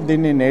విద్యార్థులు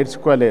దీన్ని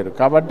నేర్చుకోలేరు.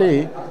 కాబట్టి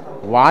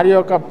వారి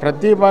యొక్క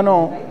ప్రతిభను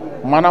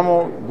మనము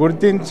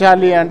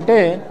గుర్తించాలి అంటే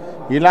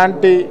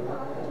ఇలాంటి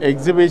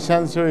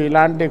ఎగ్జిబిషన్స్,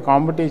 ఇలాంటి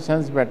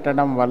కాంపిటీషన్స్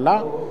పెట్టడం వల్ల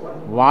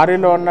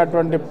వారిలో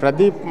ఉన్నటువంటి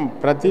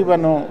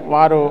ప్రతిభను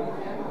వారు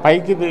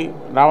పైకి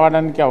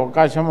రావడానికి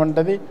అవకాశం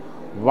ఉంటుంది.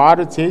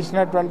 వారు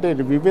చేసినటువంటి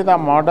వివిధ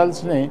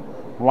మోడల్స్ని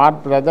వారు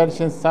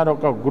ప్రదర్శిస్తారు,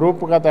 ఒక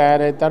గ్రూప్గా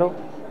తయారవుతారు.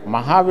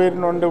 మహావీర్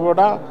నుండి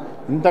కూడా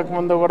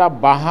ఇంతకుముందు కూడా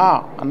బహా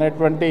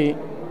అనేటువంటి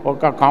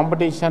ఒక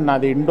కాంపిటీషన్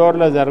అది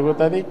ఇండోర్లో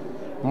జరుగుతుంది.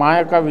 మా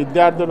యొక్క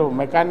విద్యార్థులు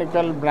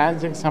మెకానికల్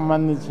బ్రాంచ్కి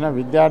సంబంధించిన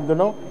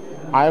విద్యార్థులు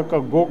ఆ యొక్క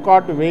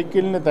గోకార్ట్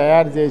వెహికల్ని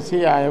తయారు చేసి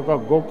ఆ యొక్క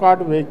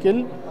గోకార్ట్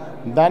వెహికల్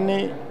దాన్ని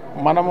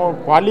మనము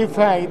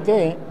క్వాలిఫై అయితే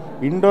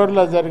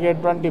ఇండోర్లో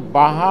జరిగేటువంటి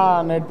బహా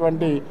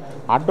అనేటువంటి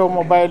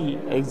ఆటోమొబైల్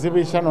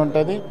ఎగ్జిబిషన్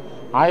ఉంటుంది.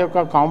 ఆ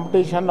యొక్క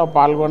కాంపిటీషన్లో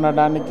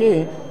పాల్గొనడానికి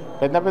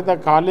పెద్ద పెద్ద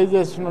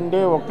కాలేజెస్ నుండి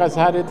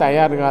ఒక్కసారి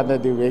తయారు కాదు.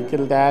 అది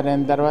వెహికల్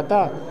తయారైన తర్వాత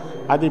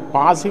అది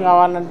పాస్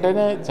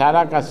కావాలంటేనే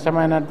చాలా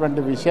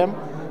కష్టమైనటువంటి విషయం.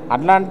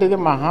 అట్లాంటిది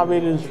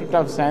Mahavir institute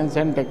of science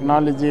and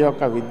technology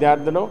యొక్క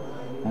విద్యార్థులు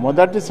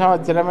మొదటి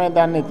సంవత్సరమే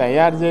దాన్ని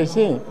తయారు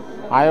చేసి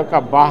ఆ యొక్క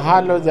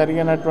బాహాలో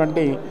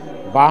జరిగినటువంటి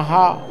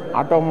బాహా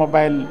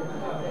ఆటోమొబైల్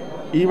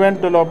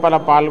ఈవెంట్ లోపల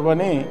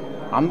పాల్గొని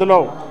అందులో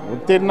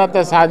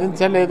ఉత్తీర్ణత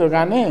సాధించలేదు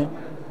కానీ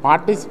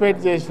పార్టిసిపేట్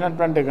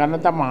చేసినటువంటి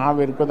ఘనత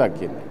మహావీర్కు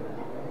దక్కింది.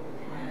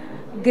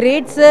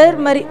 Great sir.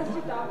 మరి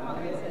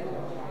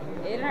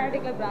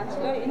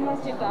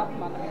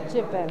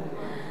చెప్పారు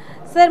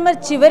సార్. మరి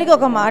చివరికి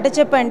ఒక మాట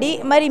చెప్పండి,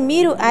 మరి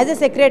మీరు as a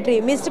secretary,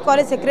 mister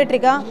college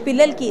సెక్రటరీగా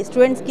పిల్లలకి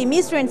స్టూడెంట్స్కి మీ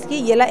స్టూడెంట్స్కి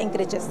ఎలా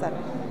ఎంకరేజ్ చేస్తారు?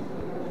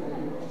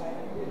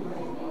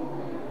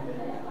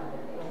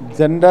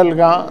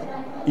 జనరల్గా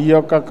ఈ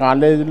యొక్క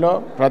కాలేజీలో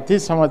ప్రతి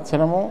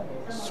సంవత్సరము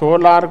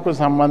సోలార్కు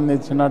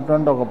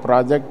సంబంధించినటువంటి ఒక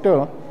ప్రాజెక్టు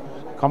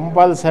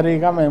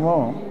కంపల్సరీగా మేము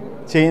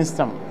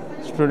చేయిస్తాం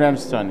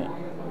స్టూడెంట్స్తోని.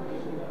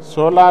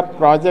 సోలార్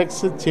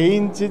ప్రాజెక్ట్స్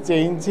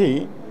చేయించి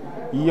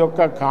ఈ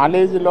యొక్క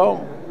కాలేజీలో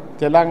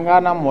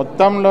తెలంగాణ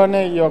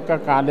మొత్తంలోనే ఈ యొక్క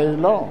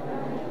కాలేజీలో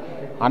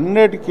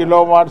 100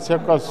 కిలోవాట్స్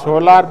యొక్క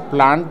సోలార్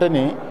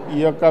ప్లాంట్ని ఈ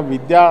యొక్క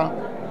విద్యా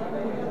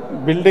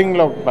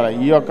బిల్డింగ్లో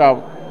ఈ యొక్క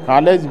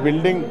కాలేజ్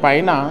బిల్డింగ్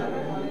పైన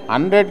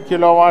 100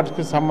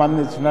 కిలోవాట్స్కి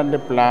సంబంధించినటువంటి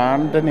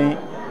ప్లాంట్ని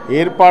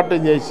ఏర్పాటు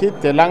చేసి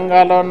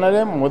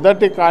తెలంగాణలోనే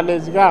మొదటి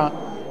కాలేజీగా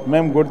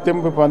మేము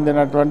గుర్తింపు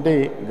పొందినటువంటి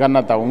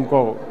ఘనత. ఇంకో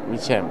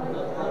విషయం,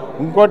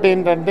 ఇంకోటి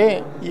ఏంటంటే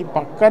ఈ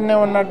పక్కనే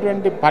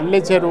ఉన్నటువంటి పల్లె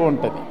చెరువు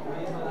ఉంటుంది.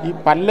 ఈ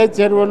పల్లె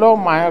చెరువులో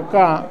మా యొక్క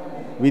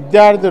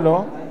విద్యార్థులు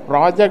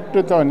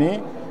ప్రాజెక్టుతోని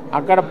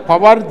అక్కడ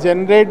పవర్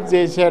జనరేట్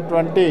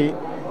చేసేటువంటి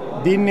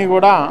దీన్ని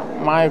కూడా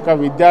మా యొక్క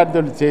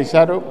విద్యార్థులు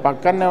చేశారు.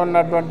 పక్కనే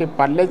ఉన్నటువంటి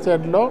పల్లె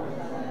చెరువులో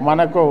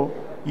మనకు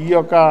ఈ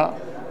యొక్క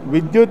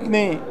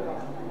విద్యుత్ని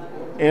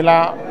ఇలా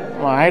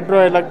హైడ్రో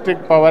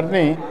ఎలక్ట్రిక్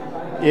పవర్ని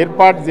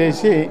ఏర్పాటు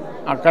చేసి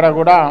అక్కడ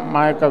కూడా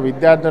మా యొక్క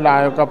విద్యార్థులు ఆ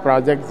యొక్క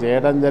ప్రాజెక్ట్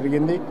చేయడం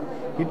జరిగింది.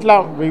 ఇట్లా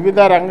వివిధ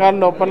రంగాల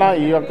లోపల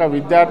ఈ యొక్క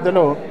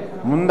విద్యార్థులు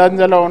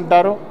ముందంజలో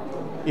ఉంటారు.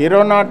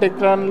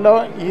 ఏరోనాటికల్లో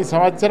ఈ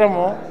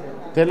సంవత్సరము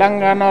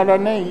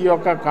తెలంగాణలోనే ఈ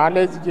యొక్క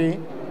కాలేజీకి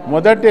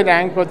మొదటి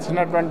ర్యాంక్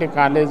వచ్చినటువంటి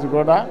కాలేజ్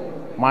కూడా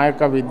మా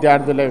యొక్క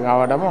విద్యార్థులే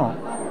కావడము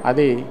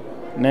అది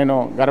నేను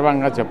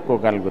గర్వంగా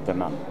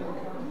చెప్పుకోగలుగుతున్నాను.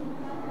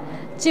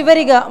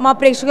 చివరిగా మా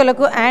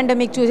ప్రేక్షకులకు అండ్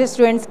మీకు చూసే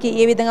స్టూడెంట్స్కి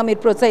ఏ విధంగా మీరు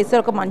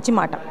ప్రోత్సహిస్తారు? ఒక మంచి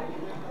మాట.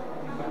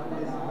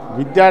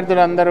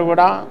 విద్యార్థులందరూ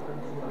కూడా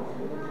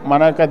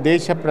మన యొక్క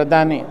దేశ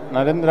ప్రధాని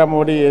నరేంద్ర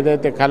మోడీ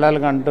ఏదైతే కలలు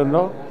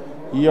కంటుందో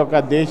ఈ యొక్క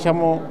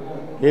దేశము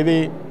ఇది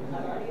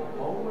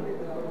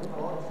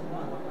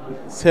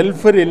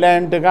సెల్ఫ్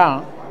రిలయంట్గా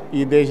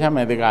ఈ దేశం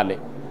ఎదగాలి.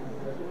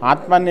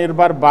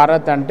 ఆత్మనిర్భర్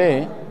భారత్ అంటే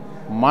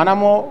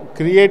మనము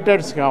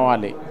క్రియేటర్స్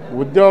కావాలి.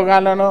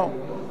 ఉద్యోగాలను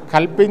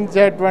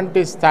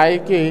కల్పించేటువంటి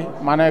స్థాయికి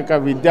మన యొక్క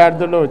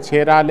విద్యార్థులు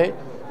చేరాలి.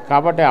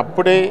 కాబట్టి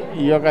అప్పుడే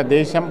ఈ యొక్క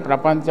దేశం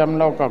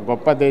ప్రపంచంలో ఒక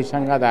గొప్ప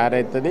దేశంగా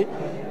తయారవుతుంది.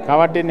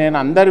 కాబట్టి నేను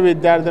అందరి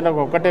విద్యార్థులకు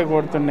ఒకటే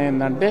కోరుతున్నా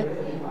ఏంటంటే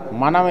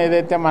మనం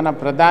ఏదైతే మన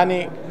ప్రధాని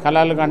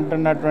కలలు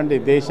కంటున్నటువంటి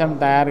దేశం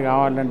తయారు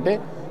కావాలంటే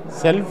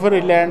సెల్ఫ్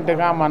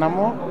రిలయంట్గా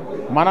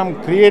మనం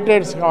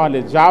క్రియేటర్స్ కావాలి,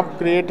 జాబ్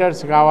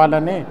క్రియేటర్స్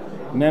కావాలని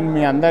నేను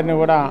మీ అందరినీ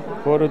కూడా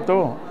కోరుతూ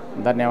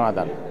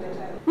ధన్యవాదాలు.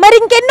 మరి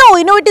ఇంకెన్నో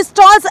ఇన్నోవేటివ్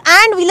స్టాల్స్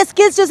అండ్ వీళ్ళ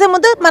స్కిల్స్ చూసే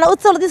ముందు మన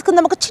ఉత్సవంలో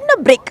తీసుకుందాం ఒక చిన్న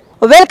break.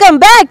 Welcome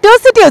back to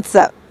city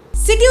Utsav.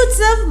 City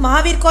Utsav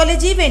Mahavir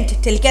college event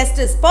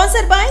telecast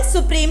sponsored by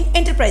supreme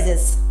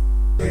enterprises.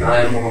 I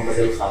am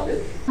Mahaveer.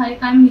 Hi,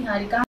 I'm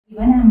Niharika.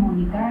 Even I'm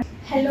Monica.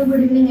 Hello,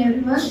 good evening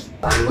everyone.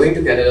 I'm going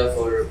to Canada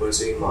for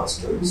pursuing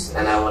masters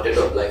and I wanted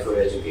to apply for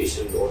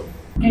education loan.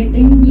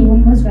 Getting loan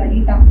was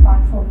very tough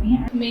part for me.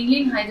 Mainly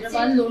in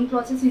Hyderabad, loan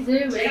process is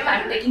a very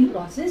time-taking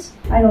process.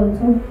 I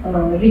also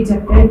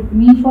rejected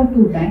me for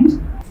 2 times.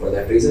 For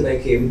that reason, I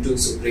came to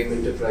Supreme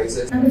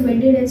Enterprises. నాకు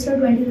 20 days లో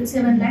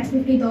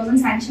 27,50,000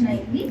 sanction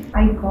అయింది.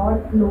 I got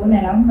loan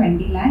around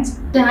 20 lakhs.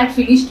 I had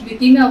finished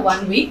within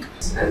 1 week.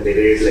 And they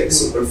did it like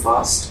super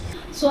fast.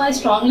 So I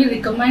strongly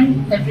recommend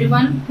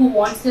everyone who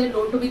wants their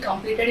loan to be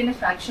completed in a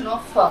fraction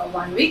of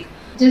 1 week.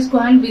 Just go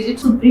and visit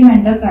Supreme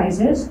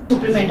Enterprises.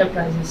 Supreme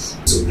Enterprises.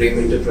 Supreme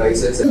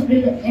Enterprises.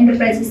 Supreme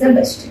Enterprises the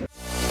best.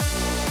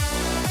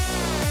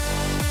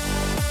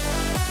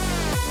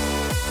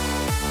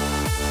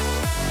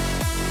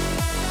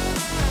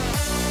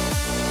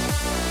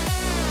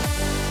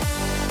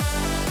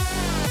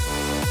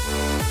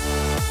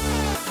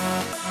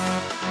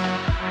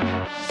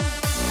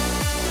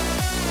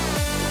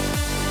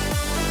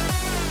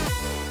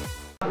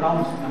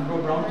 rounds. Number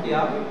of rounds we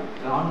have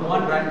round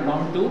 1,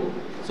 round 2.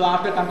 So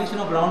after completion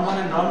of round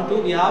 1 and round 2,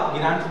 we have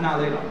grand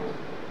finale round.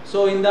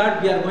 So in that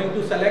we are going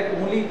to select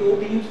only 2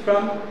 teams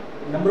from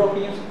number of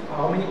teams.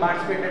 How many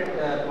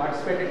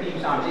participated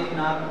teams are there in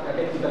our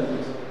technical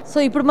quiz? So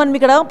ఇప్పుడు మనం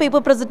ఇక్కడ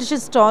paper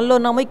presentation స్టాల్లో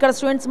ఉన్నాము. ఇక్కడ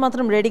students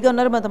మాత్రం రెడీగా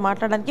ఉన్నారు మనతో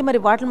మాట్లాడడానికి. మరి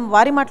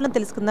వారి మాటలను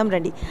తెలుసుకుందాం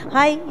రండి.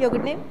 Hi, your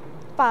good name?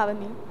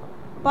 Pavani.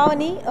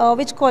 Pavani,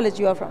 which college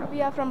you are from?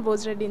 We are from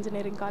Bozreddy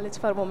Engineering College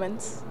for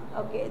Women's.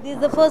 Okay, this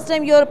is the first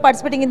time you are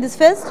participating in this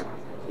fest?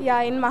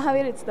 Yeah, in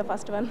Mahaveer it's the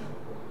first one.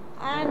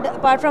 And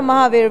apart from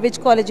Mahaveer, which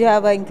college you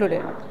have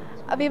included?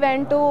 We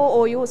went to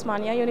OU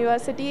Osmania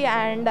University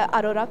and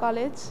Aurora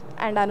College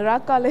and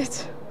Anurag College.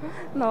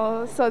 No,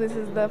 so this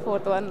is the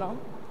 4th one now.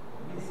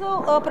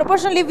 So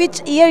proportionally, which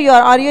year you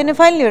are? Are you in a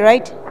final year,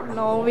 right?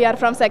 No, we are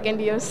from 2nd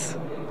years.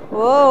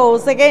 Oh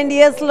second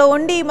ఇయర్స్లో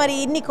ఉండి మరి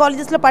ఇన్ని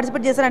కాలేజెస్లో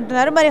participate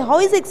చేశారంటున్నారు. మరి how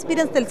is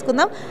experience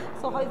తెలుసుకుందాం.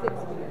 So how is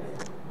experience?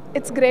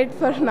 It's great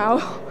for now.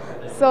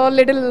 So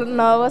little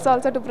nervous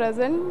also to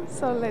present.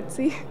 So let's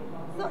see.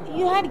 So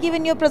you had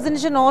given your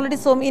presentation already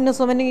in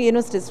so many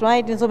universities,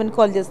 right? In so many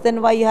colleges. Then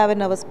why you have a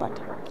nervous part?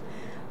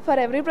 For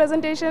every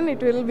presentation,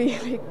 it will be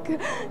like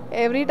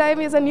every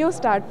time is a new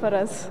start for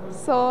us.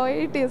 So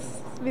it is.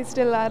 We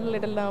still are a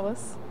little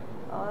nervous.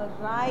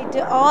 Right,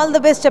 all the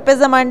best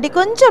చెప్పేద్దామండి.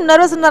 కొంచెం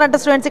nervous ఉన్నారంట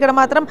students ఇక్కడ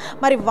మాత్రం.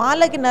 మరి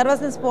వాళ్ళకి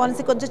nervousness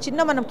policy కొంచెం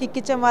చిన్న మనం kick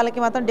ఇచ్చాం వాళ్ళకి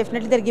మాత్రం.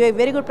 Definitely there give a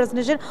very good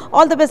presentation.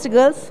 All the best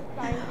girls.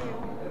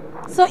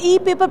 So ఈ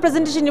పేపర్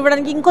ప్రెజెంటేషన్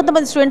ఇవ్వడానికి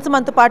ఇంకొంతమంది స్టూడెంట్స్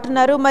మనతో పాటు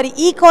ఉన్నారు. మరి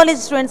ఈ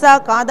కాలేజ్ స్టూడెంట్సా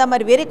కాదా,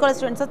 మరి వేరే కాలేజ్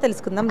స్టూడెంట్సా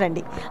తెలుసుకుందాం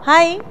రండి.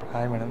 Hi.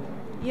 Hi madam.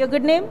 Your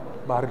good name?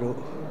 Bhargav.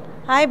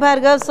 Hi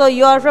Bhargav. So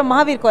you are from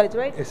Mahaveer College,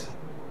 right? Yes.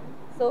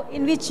 So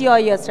in which year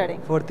you are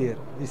studying? 4th year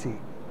BC.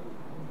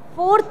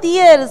 4th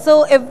year. So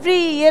every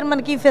year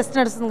మనకి pest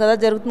నడుస్తుంది కదా,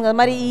 జరుగుతుంది కదా.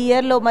 మరి ఈ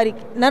ఇయర్లో మరి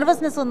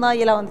nervousness ఉందా,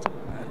 ఎలా ఉంది?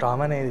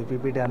 డ్రామా అనేది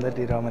పీపీటీ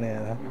అందరికీ డ్రామానే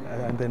కదా,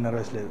 అంతే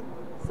నర్వస్ లేదు.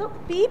 సో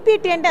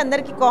పీపీటీ అంటే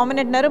అందరికీ కామన్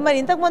అంటున్నారు. మరి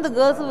ఇంతకుముందు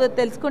గర్ల్స్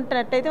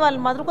తెలుసుకుంటున్నట్టయితే వాళ్ళు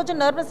మాత్రం కొంచెం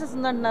నర్వస్నెస్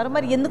ఉందంటున్నారు.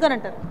 మరి ఎందుకని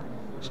అంటారు?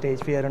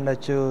 స్టేజ్ ఫియర్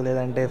ఉండొచ్చు,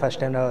 లేదంటే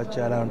ఫస్ట్ టైం రావచ్చు,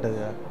 అలా ఉంటుంది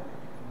కదా.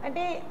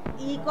 అంటే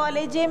ఈ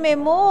కాలేజే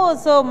మేము,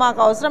 సో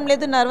మాకు అవసరం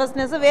లేదు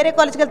నర్వస్నెస్, వేరే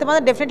కాలేజ్కి వెళ్తే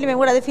మాత్రం డెఫినెట్లీ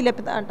మేము కూడా అదే ఫీల్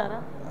అయిపోతా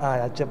అంటారా?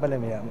 అది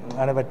చెప్పలేము,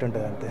 అనబట్టి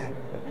ఉంటుంది అంతే.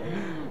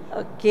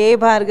 Okay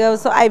Bhargav,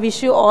 so I wish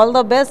you all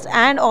the best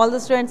and all the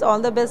students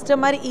all the best.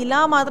 మరి ఇలా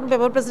మాత్రం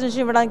పేపర్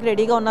ప్రెజెంటేషన్ ఇవ్వడానికి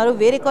రెడీగా ఉన్నారు.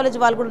 వేరే కాలేజ్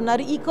వాళ్ళు కూడా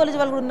ఉన్నారు, ఈ కాలేజ్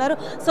వాళ్ళు కూడా ఉన్నారు.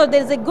 So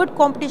there is a good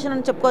competition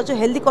అని చెప్పుకోవచ్చు,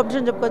 హెల్తీ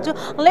కాంపిటీషన్ చెప్పుకోవచ్చు.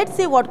 Let's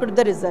see what could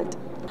the result.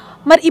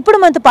 మరి ఇప్పుడు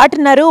మనతో పాటు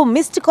ఉన్నారు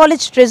Mist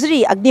college treasury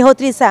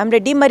Agnihotri Sam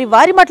Reddy. మరి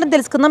వారి మాటలను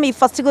తెలుసుకుందాం ఈ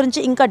ఫస్ట్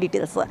గురించి ఇంకా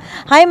details.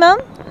 Hi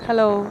ma'am.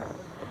 Hello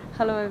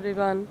hello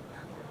everyone.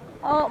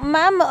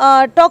 Ma'am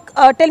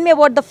tell me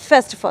about the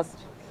pest first.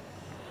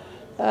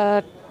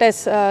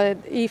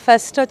 ఈ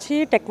ఫెస్ట్ వచ్చి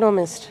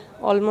టెక్నోమిస్ట్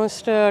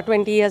ఆల్మోస్ట్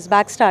 20 years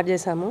బ్యాక్ స్టార్ట్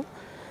చేసాము.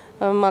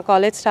 మా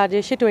కాలేజ్ స్టార్ట్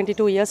చేసి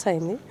 22 years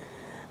అయింది.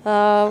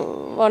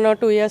 1 or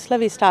 2 yearsలో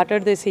we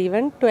started this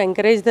event to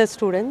encourage the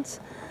students.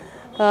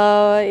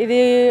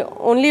 ఇది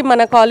only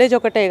మన college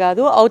ఒకటే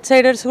కాదు, అవుట్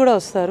సైడర్స్ కూడా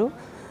వస్తారు.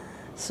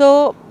 సో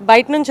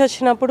బయట నుంచి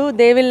వచ్చినప్పుడు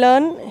దే విల్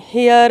లెర్న్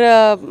హియర్.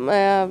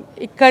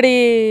 ఇక్కడి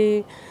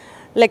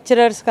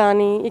లెక్చరర్స్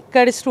కానీ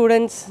ఇక్కడి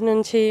స్టూడెంట్స్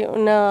నుంచి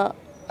ఉన్న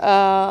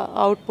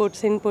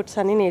అవుట్పుట్స్ ఇన్పుట్స్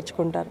అన్నీ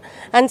నేర్చుకుంటారు.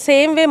 అండ్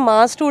సేమ్ వే మా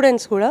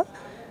స్టూడెంట్స్ కూడా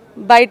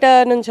బయట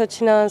నుంచి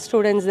వచ్చిన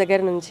స్టూడెంట్స్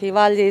దగ్గర నుంచి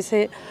వాళ్ళు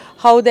చేసే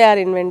how they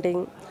are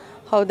inventing,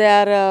 how they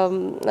are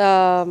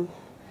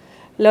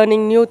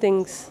learning new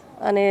things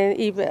అనే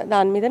ఈ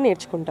దాని మీద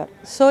నేర్చుకుంటారు.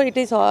 So it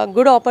is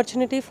good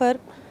opportunity for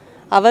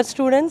our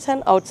students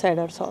and out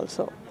Zydus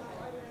also.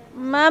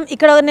 Ma'am,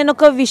 ఇక్కడ నేను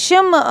ఒక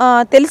విషయం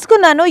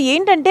తెలుసుకున్నాను.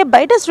 ఏంటంటే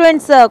బయట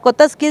స్టూడెంట్స్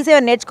కొత్త స్కిల్స్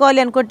ఏమైనా నేర్చుకోవాలి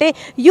అనుకుంటే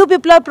you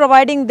people are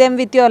providing them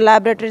with your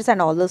laboratories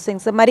and all those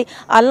things. మరి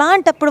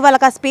అలాంటప్పుడు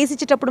వాళ్ళకి ఆ స్పేస్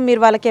ఇచ్చేటప్పుడు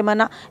మీరు వాళ్ళకి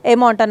ఏమైనా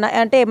అమౌంట్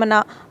అంటే ఏమైనా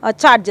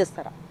ఛార్జ్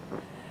చేస్తారా?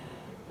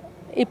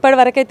 ఇప్పటి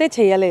వరకైతే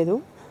చేయలేదు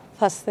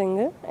ఫస్ట్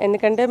థింగ్.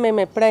 ఎందుకంటే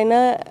మేము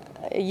ఎప్పుడైనా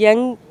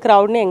యంగ్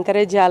క్రౌడ్ని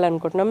ఎంకరేజ్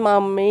చేయాలనుకుంటున్నాం. మా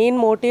main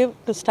motive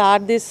to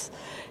start this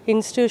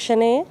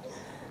ఇన్స్టిట్యూషనే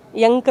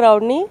young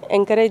క్రౌడ్ని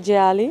encourage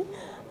చేయాలి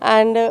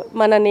అండ్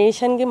మన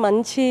నేషన్కి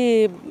మంచి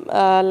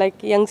లైక్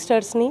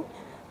యంగ్స్టర్స్ని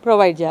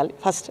ప్రొవైడ్ చేయాలి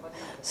ఫస్ట్.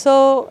 సో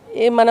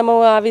మనము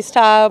అవి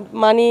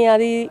మనీ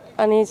అది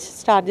అని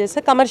స్టార్ట్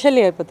చేస్తే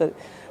కమర్షియల్లీ అయిపోతుంది.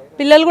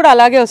 పిల్లలు కూడా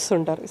అలాగే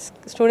వస్తుంటారు,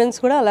 స్టూడెంట్స్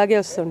కూడా అలాగే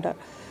వస్తుంటారు.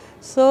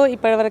 సో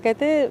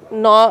ఇప్పటివరకైతే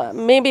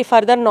మేబీ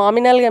ఫర్దర్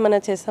నామినల్గా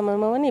ఏమైనా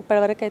చేస్తామేమో అని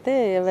ఇప్పటివరకైతే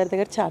ఎవరి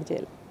దగ్గర ఛార్జ్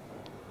చేయాలి.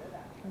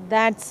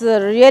 That's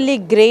really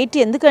great.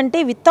 ఎందుకంటే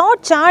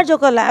వితౌట్ ఛార్జ్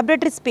ఒక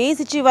ల్యాబొరేటరీ స్పేస్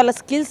ఇచ్చి వాళ్ళ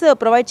స్కిల్స్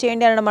ప్రొవైడ్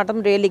చేయండి అనమాట.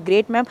 Really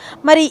great ma'am.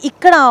 మరి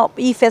ఇక్కడ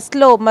ఈ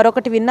ఫెస్ట్లో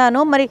మరొకటి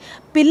విన్నాను, మరి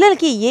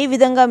పిల్లలకి ఏ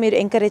విధంగా మీరు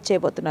ఎంకరేజ్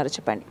చేయబోతున్నారు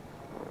చెప్పండి.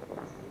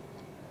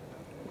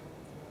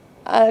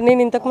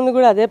 నేను ఇంతకుముందు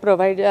కూడా అదే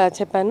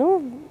చెప్పాను.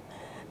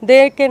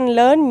 They can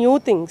learn new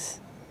things.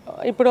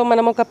 ఇప్పుడు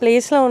మనం ఒక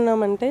ప్లేస్లో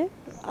ఉన్నామంటే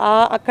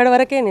అక్కడ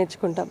వరకే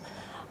నేర్చుకుంటాం.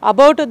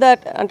 అబౌట్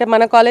దట్ అంటే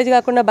మన కాలేజ్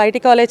కాకుండా బయటి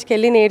కాలేజ్కి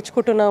వెళ్ళి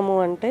నేర్చుకుంటున్నాము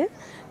అంటే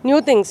new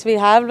things. We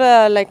have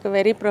like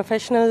very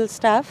professional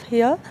staff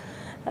here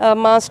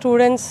మా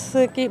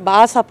స్టూడెంట్స్కి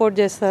బాగా సపోర్ట్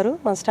చేస్తారు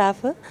మా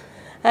స్టాఫ్.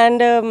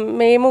 అండ్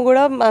మేము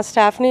కూడా మా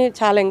స్టాఫ్ని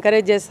చాలా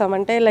ఎంకరేజ్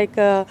చేస్తామంటే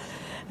లైక్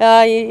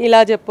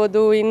ఇలా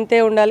చెప్పొద్దు ఇంతే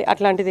ఉండాలి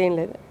అట్లాంటిది ఏం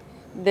లేదు.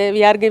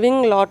 We are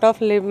giving lot of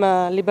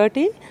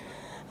Liberty.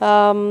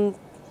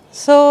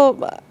 So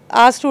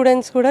ఆ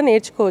స్టూడెంట్స్ కూడా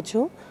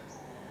నేర్చుకోవచ్చు.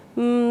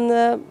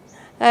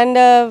 అండ్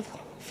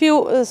ఫ్యూ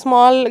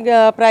స్మాల్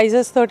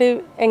ప్రైజెస్ తోటి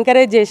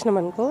ఎంకరేజ్ చేసినాం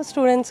అనుకో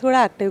స్టూడెంట్స్ కూడా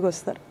యాక్టివ్గా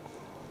వస్తారు.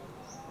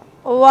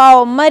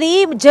 వావ్. మరి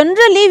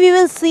generally we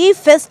will see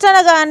pest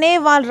అనగానే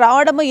వాళ్ళు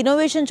రావడము,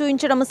 ఇన్నోవేషన్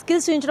చూపించడము,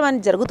 స్కిల్స్ చూపించడం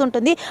అనేది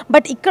జరుగుతుంటుంది.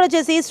 బట్ ఇక్కడ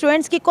వచ్చేసి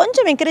స్టూడెంట్స్కి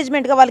కొంచెం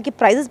ఎంకరేజ్మెంట్గా వాళ్ళకి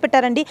ప్రైజెస్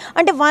పెట్టారండి.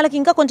 అంటే వాళ్ళకి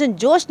ఇంకా కొంచెం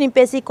జోష్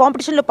నింపేసి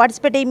కాంపిటీషన్లో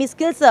పార్టిసిపేట్ అయ్యి మీ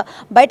స్కిల్స్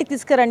బయటకు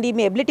తీసుకురండి,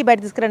 మీ ఎబిలిటీ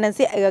బయటకు తీసుకురండి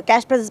అనేసి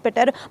క్యాష్ ప్రైజెస్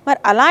పెట్టారు.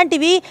 మరి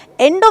అలాంటివి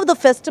ఎండ్ ఆఫ్ ద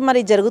ఫెస్ట్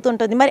మరి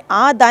జరుగుతుంటుంది. మరి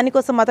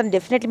దానికోసం మాత్రం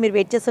డెఫినెట్లీ మీరు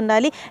వెయిట్ చేసి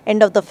ఉండాలి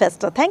end of the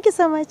pest. Thank you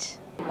so much.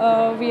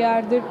 We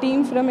are the team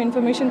from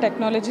Information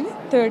Technology,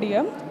 third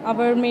year.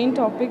 Our main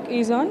topic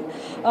is on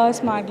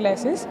smart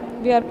glasses.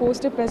 We are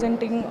poster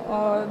presenting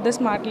the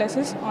smart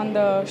glasses on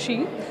the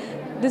sheet.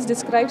 This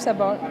describes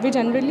about, we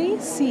generally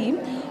see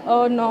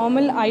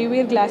normal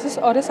eyewear glasses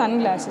or a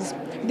sunglasses.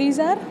 These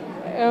are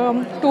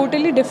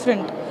totally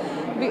different.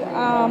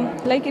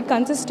 Like it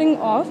consisting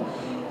of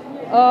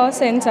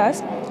sensors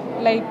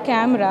like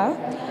camera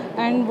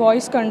and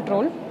voice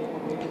control.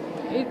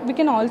 We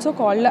can also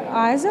call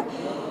as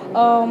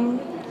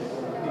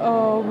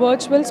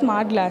virtual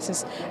smart glasses,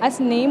 as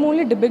name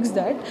only depicts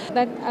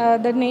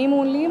that name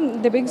only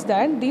depicts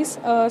that these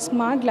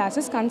smart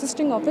glasses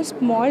consisting of a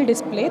small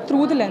display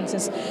through the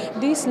lenses.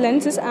 These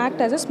lenses act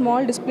as a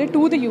small display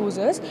to the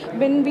users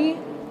when we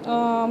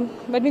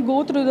go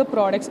through the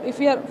products. If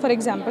we are, for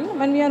example,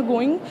 when we are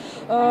going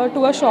to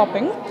a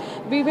shopping,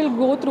 we will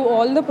go through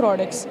all the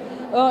products.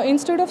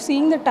 Instead of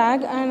seeing the tag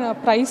and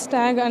price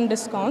tag and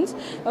discounts,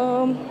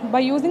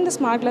 by using the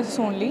smart glasses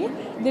only,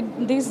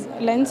 these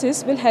lenses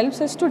will help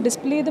us to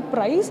display the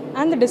price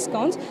and the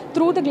discounts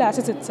through the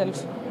glasses itself.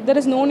 There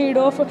is no need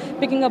of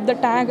picking up the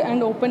tag and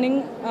opening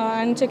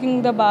and checking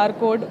the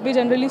barcode. We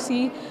generally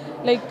see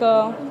like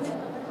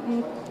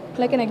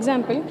an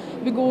example,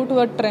 we go to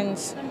a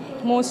trends.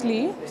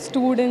 Mostly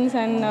students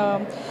and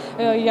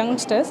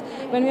youngsters,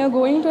 when we are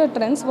going to a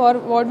trends,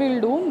 what we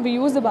will do, we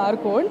use the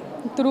barcode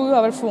through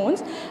our phones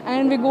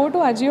and we go to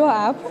Ajio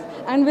app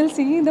and we'll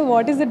see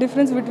what is the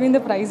difference between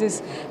the prices.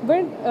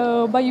 But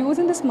by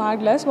using the smart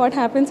glass, what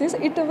happens is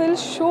it will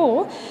show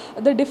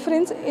the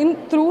difference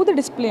through the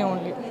display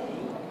only.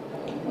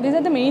 These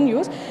are the main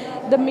use.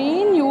 The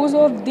main use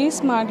of these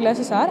smart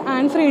glasses are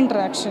hand-free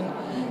interaction.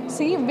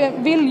 See,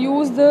 we'll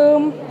use the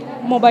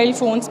mobile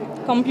phones,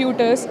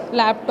 computers,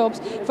 laptops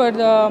for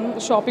the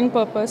shopping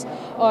purpose,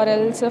 or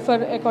else for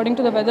according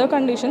to the weather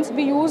conditions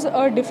we use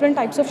different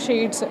types of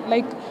shades.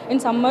 Like in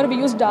summer we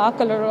use dark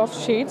color of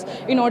shades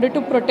in order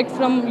to protect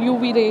from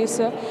UV rays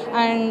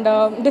and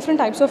different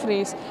types of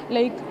rays.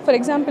 Like for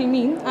example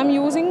me, I'm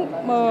using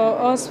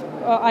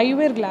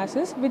eyewear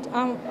glasses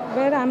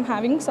where I'm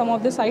having some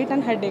of the sight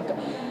and headache.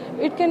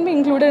 It can be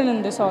included in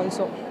this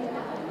also.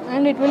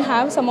 And it will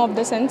have some of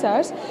the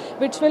sensors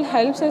which will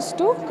help us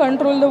to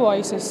control the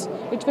voices.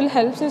 It will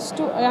help us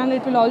to, and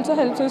it will also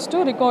help us to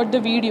record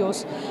the videos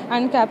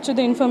and capture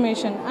the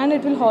information. And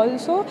it will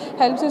also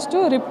help us to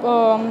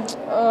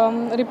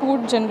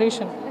report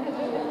generation.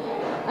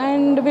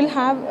 And we'll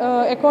have,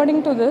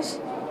 according to this,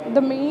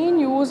 the main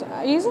use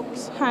is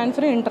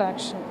hand-free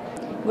interaction.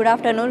 Good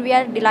afternoon. We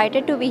are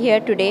delighted to be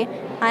here today.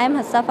 I am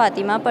Hassa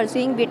Fatima,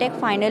 pursuing BTech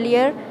final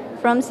year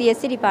from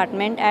CSC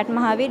department at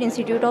Mahaveer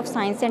Institute of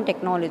Science and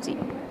Technology.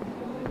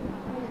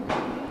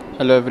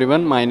 Hello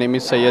everyone, my name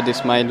is Syed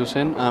Ismail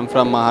Hussain. I am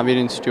from Mahaveer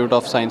Institute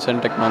of Science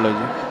and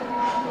Technology.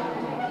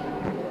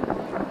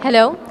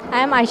 Hello,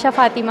 I am Aisha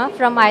Fatima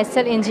from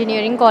ISL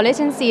Engineering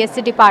College in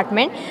CSC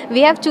department.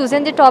 We have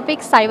chosen the topic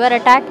cyber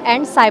attack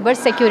and cyber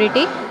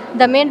security.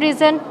 The main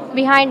reason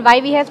behind why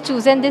we have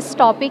chosen this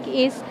topic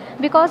is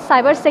because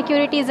cyber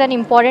security is an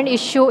important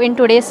issue in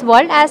today's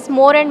world, as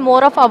more and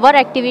more of our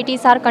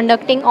activities are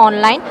conducting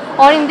online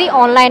or in the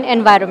online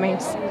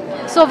environments.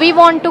 So we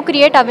want to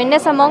create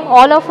awareness among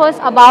all of us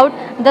about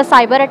the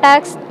cyber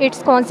attacks,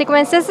 its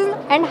consequences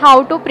and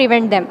how to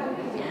prevent them.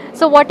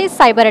 So what is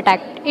cyber attack?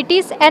 It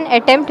is an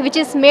attempt which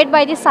is made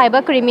by the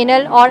cyber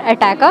criminal or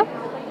attacker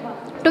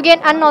to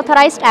gain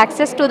unauthorized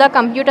access to the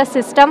computer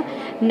system,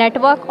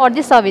 network or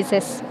the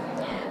services.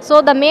 So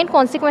the main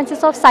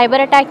consequences of cyber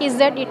attack is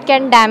that it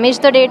can damage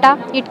the data,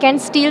 it can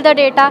steal the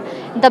data,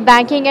 the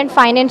banking and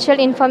financial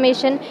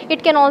information.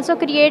 It can also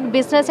create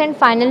business and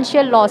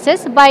financial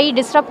losses by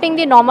disrupting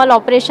the normal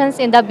operations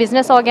in the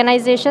business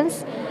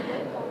organizations,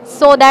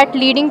 so that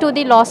leading to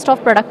the loss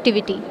of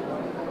productivity.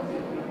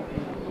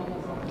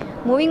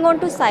 Moving on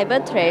to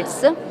cyber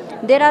threats,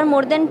 there are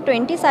more than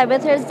 20 cyber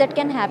threats that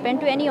can happen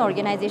to any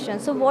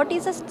organization. So what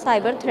is a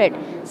cyber threat?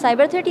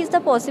 Cyber threat is the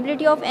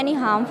possibility of any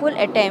harmful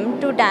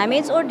attempt to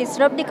damage or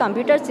disrupt the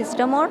computer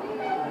system or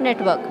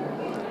network.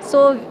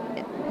 So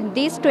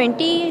these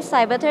 20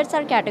 cyber threats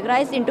are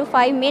categorized into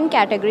 5 main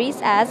categories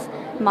as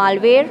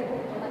malware,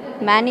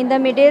 man in the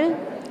middle,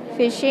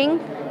 phishing,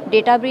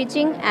 data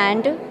breaching,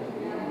 and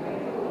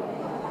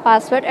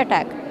password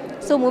attack.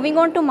 So moving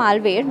on to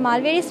malware.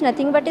 Malware is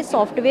nothing but a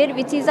software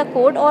which is a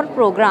code or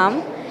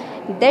program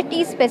that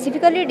is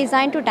specifically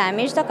designed to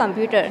damage the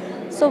computer.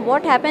 So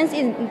what happens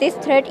in this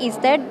threat is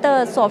that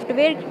the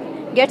software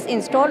gets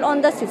installed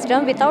on the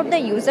system without the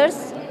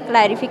user's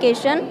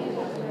clarification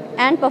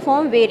and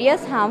perform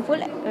various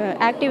harmful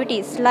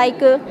activities like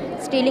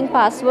stealing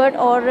password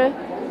or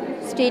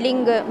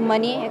stealing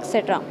money,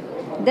 etc.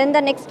 Then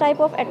the next type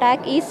of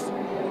attack is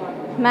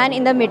man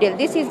in the middle.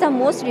 This is the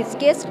most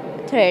riskiest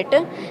threat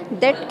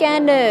that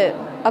can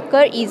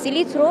occur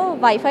easily through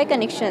Wi-Fi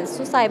connections.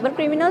 So cyber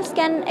criminals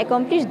can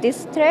accomplish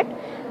this threat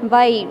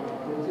by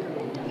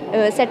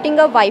setting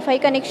up Wi-Fi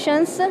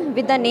connections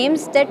with the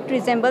names that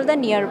resemble the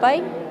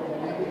nearby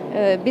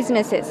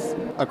businesses.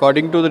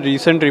 According to the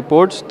recent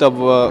reports,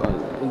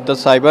 the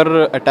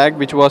cyber attack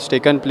which was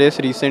taken place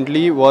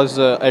recently was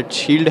at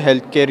Shield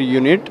Healthcare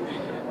Unit.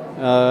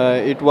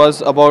 It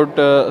was about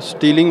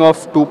stealing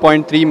of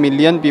 2.3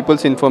 million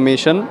people's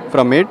information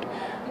from it,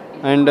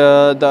 and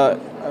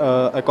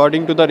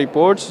according to the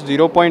reports,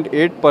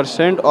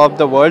 0.8% of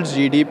the world's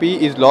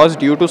GDP is lost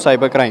due to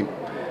cybercrime,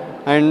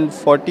 and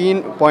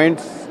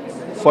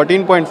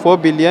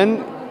 14.4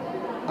 billion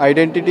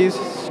identities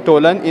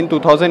stolen in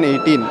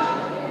 2018.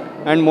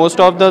 And most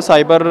of the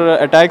cyber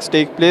attacks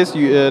take place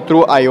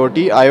through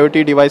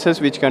IoT devices,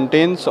 which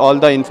contains all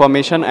the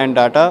information and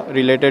data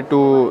related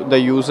to the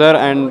user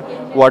and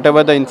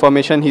whatever the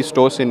information he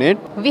stores in it.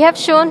 We have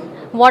shown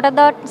what are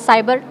the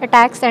cyber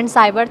attacks and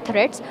cyber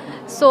threats.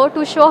 So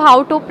to show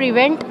how to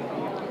prevent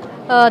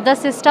the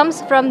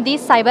systems from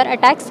these cyber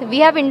attacks, we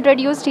have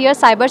introduced here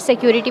cyber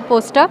security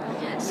poster.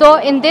 So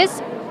in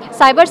this,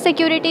 cyber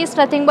security is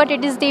nothing but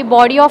it is the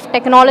body of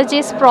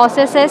technologies,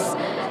 processes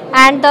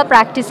and the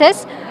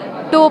practices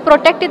to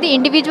protect the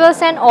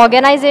individuals and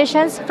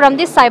organizations from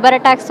these cyber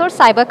attacks or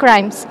cyber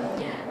crimes.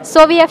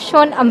 So we have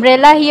shown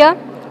umbrella here,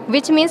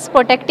 which means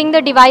protecting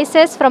the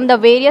devices from the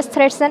various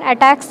threats and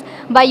attacks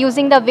by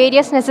using the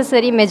various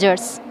necessary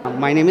measures.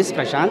 My name is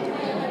Prashant.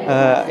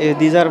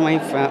 These are my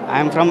I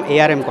am from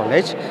ARM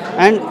College,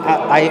 and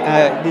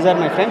these are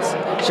my friends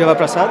Shiva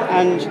Prasad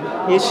and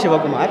he is Shiva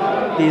Kumar.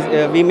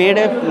 We made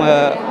a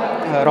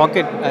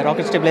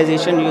rocket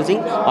stabilization using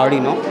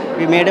Arduino.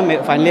 We made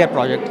a final year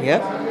project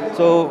here.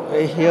 So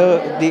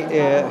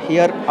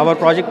here our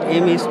project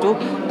aim is to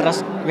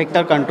trust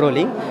vector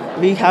controlling.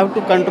 We have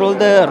to control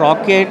the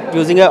rocket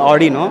using an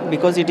Arduino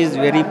because it is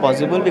very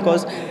possible,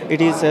 because it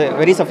is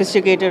very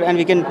sophisticated and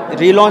we can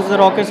relaunch the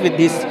rockets with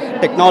this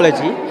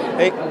technology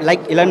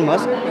like Elon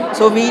Musk.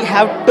 So we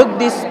have took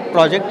this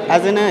project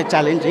as a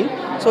challenging.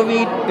 So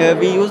we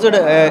used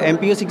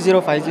MPU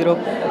 6050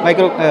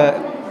 micro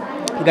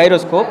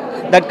gyroscope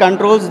that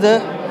controls the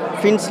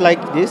fins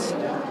like this.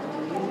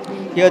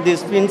 Here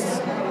these fins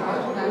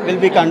will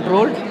be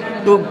controlled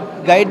to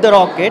guide the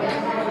rocket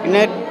in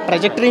a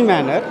trajectory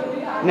manner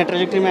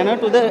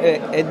to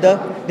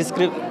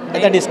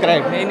the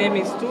described. Main aim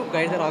is to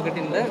guide the rocket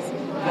in the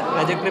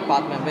trajectory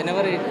path.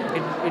 Whenever it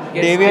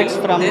gets deviates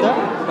from the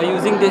by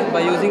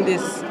using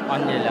this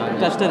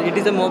thruster, it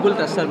is a mobile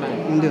thruster,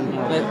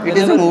 It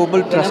is a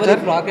mobile thruster. Whenever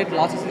the rocket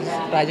loses its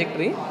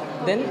trajectory,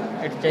 then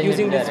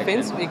using this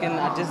fins we can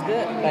adjust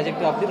the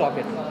trajectory of the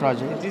rocket.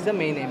 It is the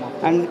main aim of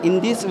it. And in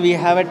this we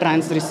have a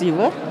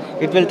transceiver.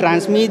 It will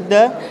transmit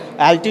the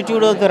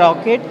altitude of the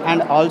rocket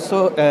and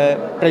also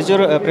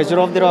pressure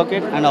of the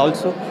rocket, and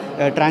also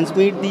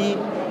transmit the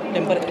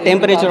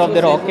temperature of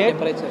the rocket.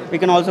 We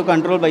can also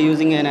control by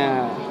using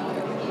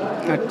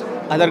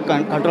other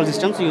control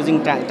systems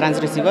using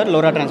transceiver,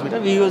 LoRa transmitter.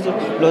 We use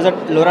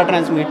LoRa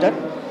transmitter.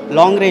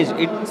 Long range.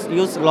 It's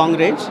used long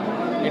range.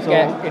 It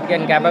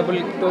can capable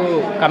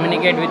to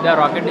communicate with the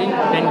rocket in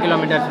 10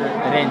 kilometers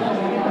range.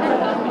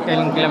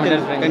 10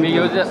 kilometers range. We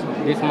use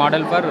this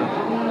model for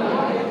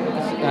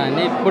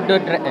put a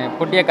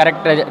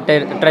correct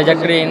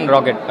trajectory in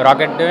rocket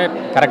correct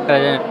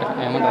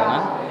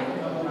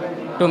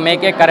to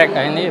make a correct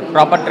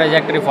proper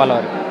trajectory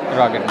follower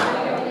rocket.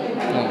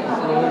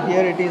 So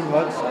here it is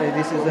works.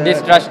 This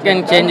thrust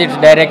can change its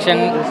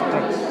direction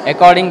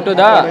according to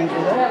the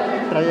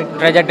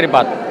trajectory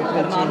path.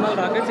 For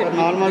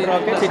normal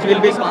rockets, it will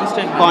be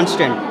constant.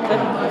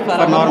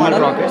 For normal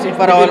rockets,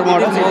 for our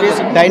models, it is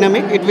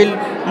dynamic. It will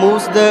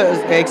move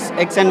the x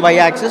and y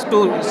axis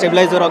to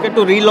stabilize the rocket,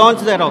 to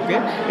relaunch the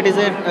rocket. It is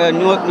a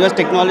newest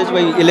technology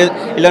by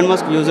Elon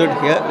Musk used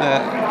here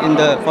in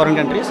the foreign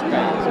countries.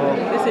 So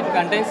it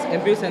contains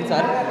MPU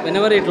sensor.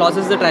 Whenever it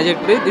loses the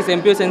trajectory, this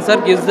MPU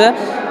sensor gives the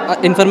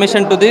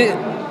information to the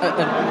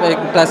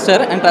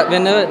thruster, and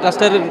whenever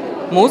thruster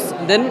moves,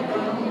 then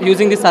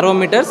using the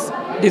servometers,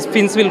 these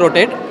fins will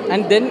rotate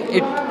and then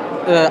it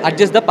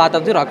adjusts the path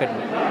of the rocket.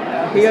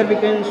 Here we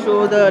can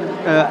show the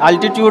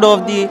altitude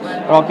of the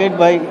rocket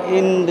by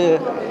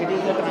it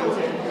is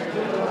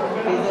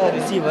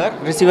a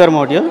receiver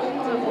module.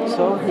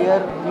 So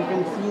here we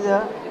can see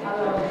the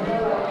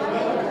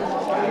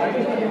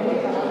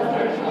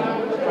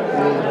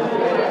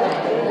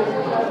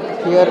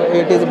here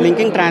it is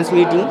blinking,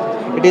 transmitting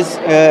it is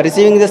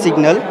receiving the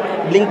signal.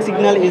 Blink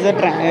signal is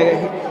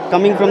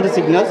coming from the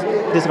signals,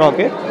 this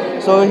rocket.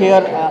 So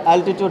here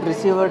altitude,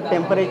 receiver,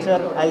 temperature,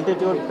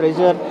 altitude,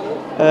 pressure,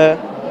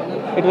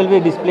 it will be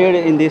displayed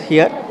in this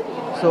here.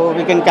 So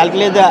we can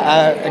calculate the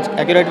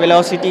accurate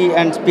velocity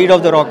and speed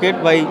of the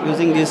rocket by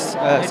using these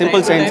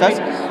simple sensors,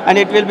 and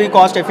it will be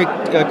cost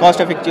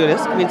effective,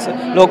 means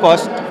low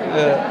cost.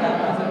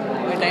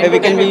 We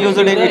can be used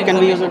in, it can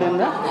be used in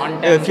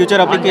the future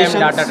applications.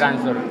 Data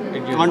transfer.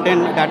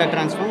 Content data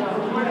transfer.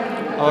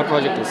 Our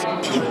project is.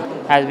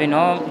 As we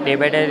know, day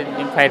by day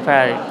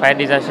fire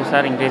disasters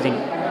are increasing.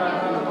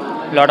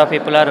 A lot of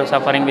people are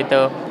suffering with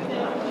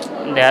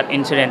their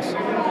incidents,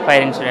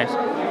 fire incidents.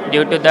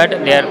 Due to that,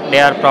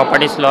 their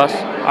properties loss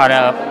or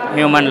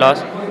human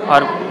loss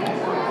or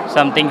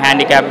something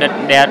handicap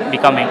that they are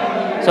becoming.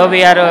 So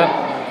we are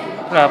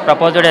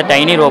proposed a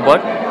tiny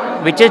robot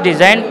which is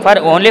designed for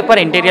only for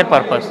interior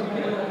purpose,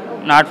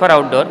 not for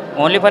outdoor,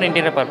 only for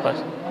interior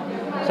purpose.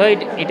 So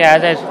it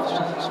has a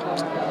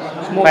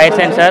fire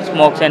sensor,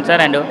 smoke sensor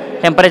and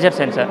temperature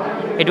sensor.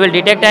 It will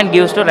detect and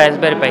gives to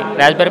Raspberry Pi.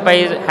 Raspberry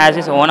Pi has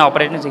its own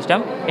operating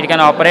system. It can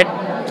operate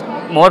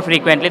more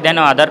frequently than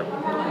other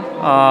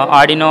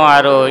Arduino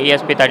or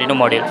ESP32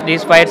 modules.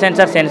 This fire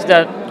sensor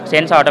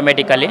sense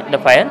automatically the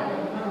fire,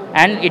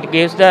 and it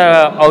gives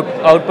the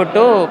output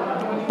to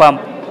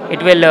pump.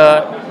 It will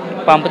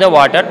pump the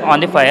water on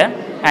the fire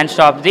and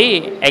stop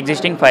the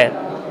existing fire.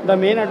 The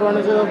main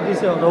advantage of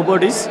this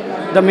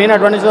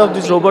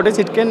robot is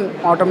it can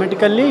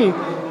automatically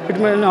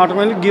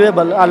give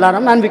a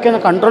alarm, and we can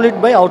control it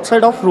by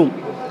outside of room.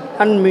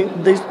 And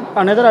this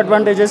another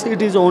advantage is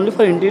it is only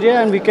for interior,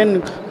 and we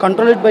can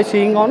control it by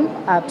seeing on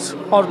apps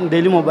or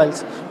daily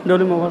mobiles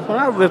on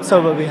our web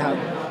server we have.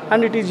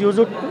 And it is used.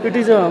 It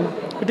is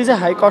a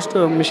high cost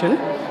mission.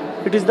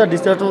 It is the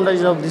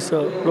disadvantage of this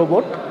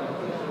robot.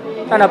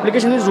 And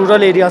application is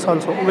rural areas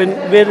also,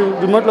 where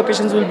remote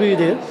locations will be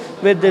there,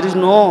 where there is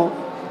no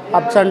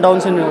ups and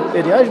downs in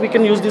area. We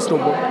can use this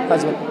robot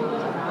as well.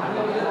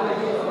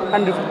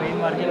 And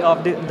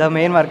the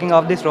main working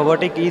of this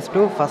robotic is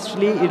to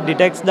firstly it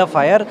detects the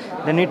fire,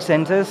 then it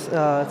senses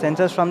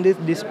from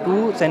these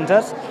two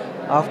sensors.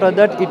 After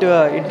that it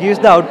gives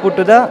the output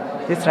to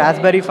this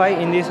Raspberry Pi.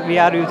 In this we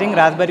are using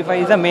Raspberry Pi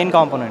is the main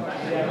component.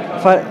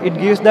 It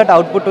gives that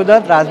output to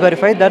the Raspberry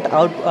Pi. That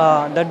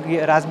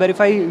Raspberry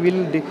Pi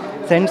will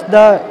sends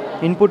the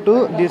input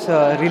to this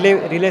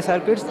relay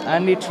circuits,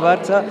 and it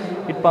works.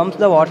 It pumps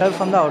the water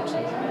from the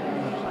outside.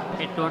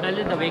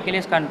 Totally, the vehicle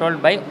is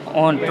controlled by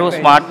through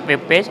smart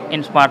web page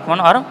in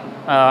smartphone or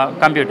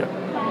computer.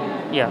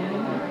 Yeah,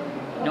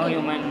 no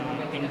human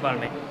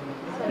involvement,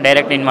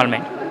 direct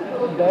involvement.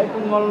 Direct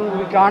involvement,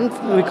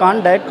 we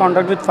can't direct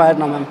contact with fire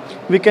now, ma'am.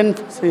 We can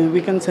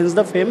sense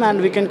the flame,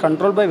 and we can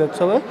control by web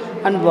server.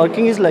 And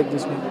working is like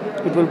this, ma'am.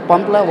 It will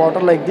pump the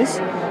water like this.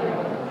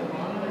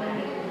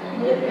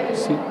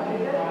 See,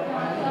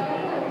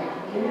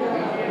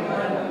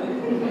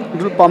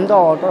 it will pump the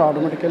water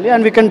automatically,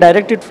 and we can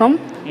direct it from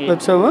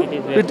web server.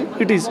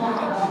 It is.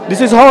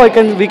 This is how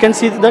we can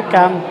see the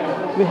cam.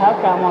 We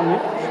have cam on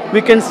it.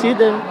 We can see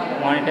the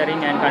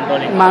monitoring and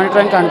controlling.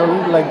 Monitoring and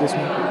controlling like this.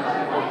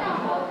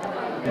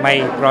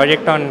 My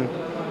project on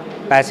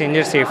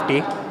passenger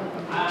safety.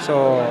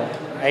 So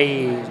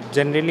we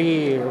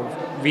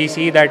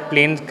see that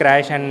planes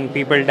crash and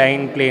people die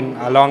in plane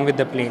along with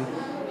the plane.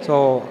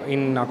 So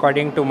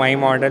according to my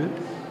model,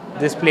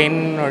 this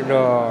plane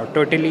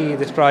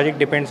this project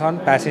depends on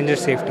passenger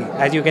safety.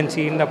 As you can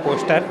see in the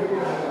poster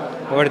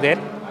over there,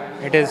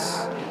 it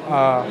is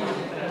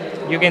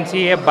you can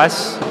see a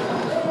bus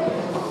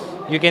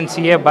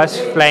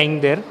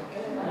flying there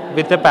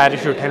with the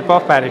help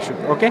of parachute.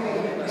 Okay,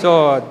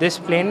 so this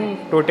plane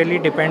totally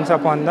depends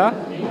upon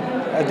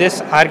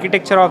this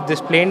architecture of this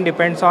plane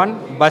depends on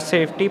bus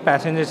safety,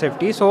 passenger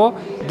safety. So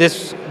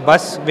this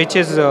bus which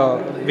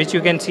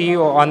you can see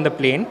on the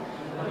plane,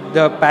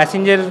 the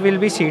passengers will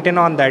be seated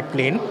on that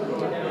plane,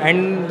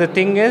 and the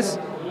thing is,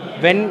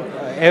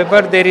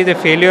 whenever there is a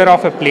failure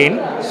of a plane,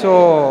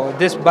 so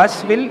this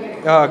bus will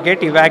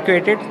get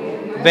evacuated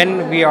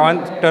when we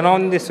turn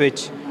on the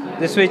switch.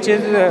 The switch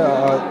is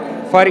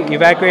for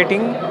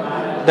evacuating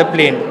the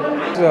plane.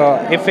 So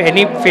if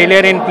any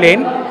failure in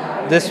plane,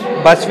 this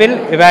bus will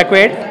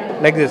evacuate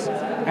like this,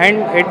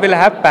 and it will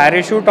have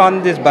parachute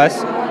on this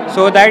bus,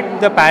 so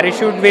that the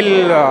parachute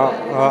will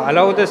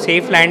allow the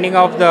safe landing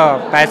of the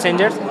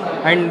passengers,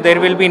 and there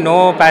will be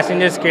no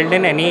passengers killed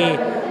in any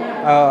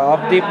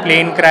of the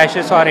plane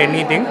crashes or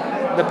anything.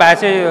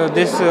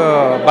 This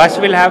bus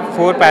will have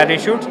 4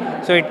 parachutes,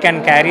 so it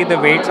can carry the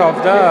weights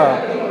of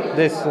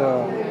this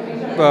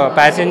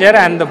passenger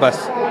and the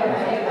bus.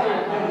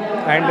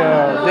 And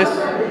this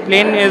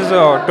plane is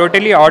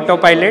totally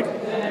autopilot,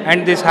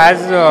 and this has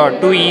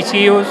 2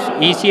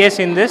 ECS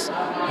in this,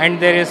 and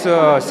there is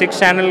 6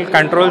 channel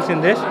controls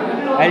in this.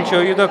 I'll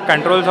show you the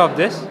controls of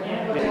this.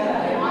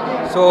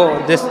 So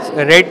this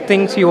red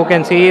things you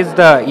can see is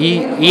the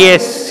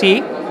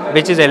ESC,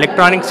 which is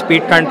electronic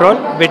speed control,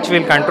 which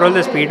will control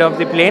the speed of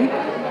the plane,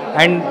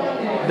 and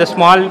the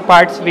small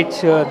parts which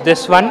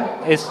this one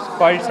is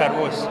called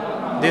servos.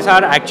 These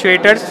are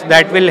actuators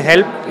that will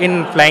help in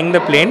flying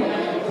the plane.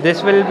 This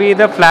will be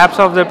the flaps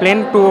of the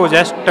plane to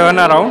just turn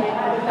around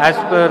as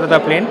per the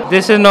plane.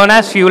 This is known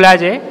as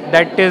fuselage,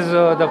 that is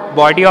the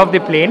body of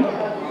the plane.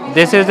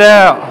 This is a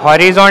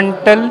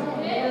horizontal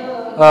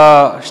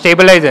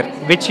stabilizer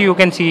which you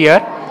can see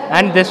here,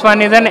 and this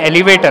one is an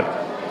elevator.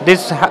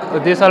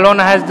 This alone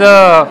has the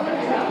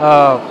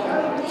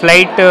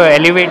flight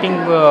elevating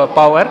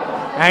power,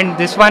 and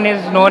this one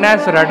is known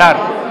as radar,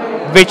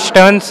 which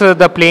turns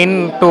the plane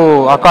to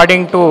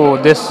according to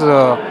this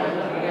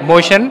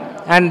motion,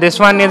 and this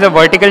one is a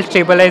vertical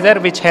stabilizer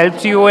which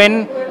helps you in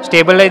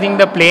stabilizing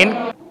the plane.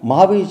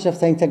 Mahavir institute of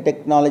science and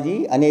technology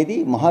అనేది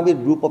Mahavir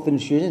group of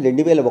institution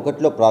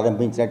 2001లో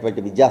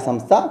ప్రారంభించినటువంటి విద్యా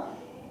సంస్థ.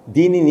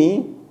 దీనిని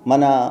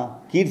మన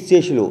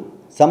కీర్తిశేషులు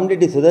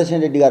సమ్రెడ్డి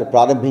సుదర్శన్ రెడ్డి గారు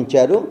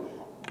ప్రారంభించారు.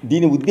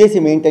 దీని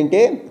ఉద్దేశం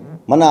ఏంటంటే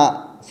మన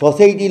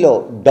సొసైటీలో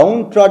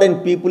డౌన్ ట్రాడెన్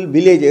పీపుల్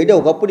విలేజ్ అంటే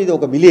ఒకప్పుడు ఇది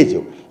ఒక విలేజ్,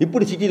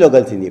 ఇప్పుడు సిటీలో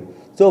కలిసింది.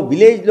 సో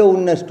విలేజ్లో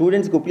ఉన్న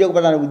స్టూడెంట్స్కి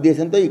ఉపయోగపడాలనే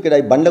ఉద్దేశంతో ఇక్కడ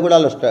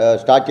బండ్లగూడలో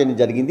స్టార్ట్ చేయడం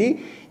జరిగింది.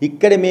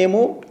 ఇక్కడ మేము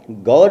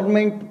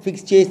గవర్నమెంట్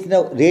ఫిక్స్ చేసిన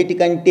రేటు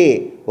కంటే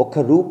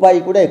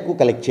 ₹1 కూడా ఎక్కువ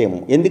కలెక్ట్ చేయము.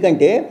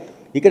 ఎందుకంటే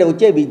ఇక్కడ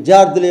వచ్చే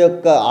విద్యార్థుల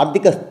యొక్క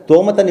ఆర్థిక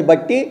స్తోమతని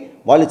బట్టి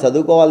వాళ్ళు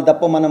చదువుకోవాలి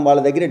తప్ప మనం వాళ్ళ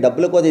దగ్గర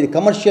డబ్బుల కోసం ఇది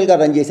కమర్షియల్గా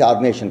రన్ చేసే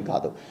ఆర్గనైజేషన్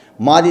కాదు.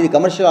 మాది ఇది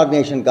కమర్షియల్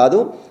ఆర్గనైజేషన్ కాదు.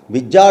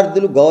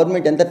 విద్యార్థులు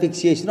గవర్నమెంట్ ఎంత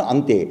ఫిక్స్ చేసినో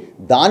అంతే.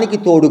 దానికి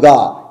తోడుగా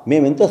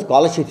మేము ఎంతో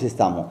స్కాలర్షిప్స్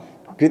ఇస్తాము.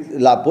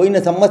 పోయిన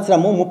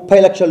సంవత్సరము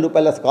 ₹30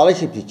 లక్షల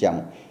స్కాలర్షిప్స్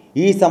ఇచ్చాము.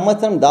 ఈ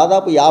సంవత్సరం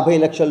దాదాపు ₹50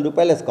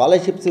 లక్షల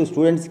స్కాలర్షిప్స్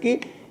స్టూడెంట్స్కి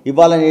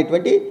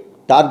ఇవ్వాలనేటువంటి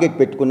టార్గెట్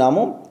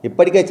పెట్టుకున్నాము.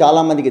 ఇప్పటికే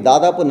చాలామందికి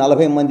దాదాపు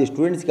 40 మంది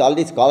స్టూడెంట్స్కి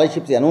ఆల్రెడీ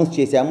స్కాలర్షిప్స్ అనౌన్స్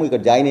చేశాము.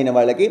 ఇక్కడ జాయిన్ అయిన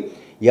వాళ్ళకి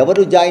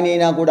ఎవరు జాయిన్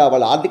అయినా కూడా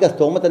వాళ్ళ ఆర్థిక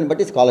స్తోమతని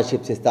బట్టి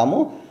స్కాలర్షిప్స్ ఇస్తాము.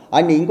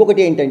 అండ్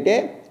ఇంకొకటి ఏంటంటే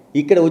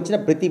ఇక్కడ వచ్చిన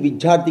ప్రతి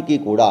విద్యార్థికి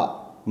కూడా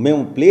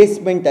మేము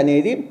ప్లేస్మెంట్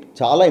అనేది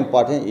చాలా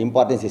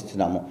ఇంపార్టెన్స్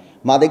ఇస్తున్నాము.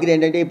 మా దగ్గర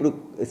ఏంటంటే ఇప్పుడు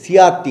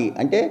సిఆర్టీ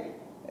అంటే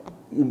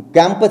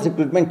campus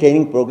recruitment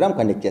training programme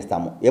conduct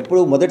చేస్తాము.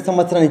 ఎప్పుడు మొదటి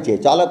సంవత్సరం నుంచే,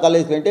 చాలా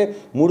కాలేజీలు అంటే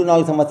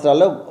 3-4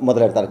 సంవత్సరాల్లో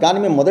మొదలెడతారు, కానీ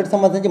మేము మొదటి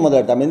సంవత్సరం నుంచి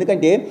మొదలెడతాము.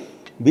 ఎందుకంటే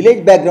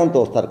విలేజ్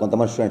బ్యాక్గ్రౌండ్తో వస్తారు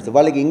కొంతమంది స్టూడెంట్స్,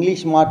 వాళ్ళకి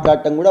ఇంగ్లీష్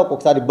మాట్లాడటం కూడా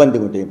ఒక్కొక్కసారి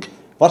ఇబ్బందిగా ఉంటుంది.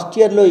 ఫస్ట్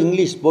ఇయర్లో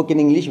ఇంగ్లీష్,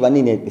 స్పోకెన్ ఇంగ్లీష్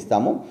ఇవన్నీ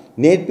నేర్పిస్తాము.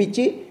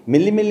 నేర్పించి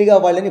మెల్లిమెల్లిగా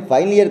వాళ్ళని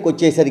ఫైనల్ ఇయర్కి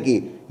వచ్చేసరికి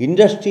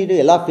ఇండస్ట్రీని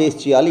ఎలా ఫేస్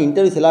చేయాలి,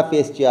 ఇంటర్వ్యూస్ ఎలా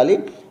ఫేస్ చేయాలి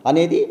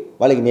అనేది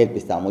వాళ్ళకి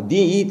నేర్పిస్తాము.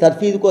 ఈ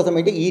తర్ఫీదు కోసం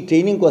అంటే ఈ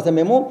ట్రైనింగ్ కోసం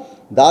మేము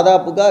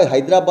దాదాపుగా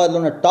హైదరాబాద్లో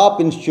ఉన్న టాప్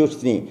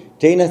ఇన్స్టిట్యూట్స్ని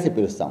ట్రైనర్స్ని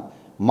పిలుస్తాం.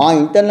 మా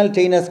ఇంటర్నల్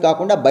ట్రైనర్స్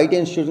కాకుండా బయట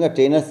ఇన్స్టిట్యూట్స్గా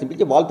ట్రైనర్స్ని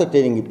పిలిచి వాళ్ళతో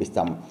ట్రైనింగ్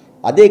ఇప్పిస్తాము.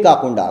 అదే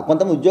కాకుండా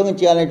కొంతమంది ఉద్యోగం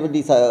చేయాలనేటువంటి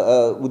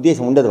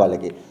ఉద్దేశం ఉండదు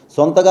వాళ్ళకి,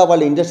 సొంతగా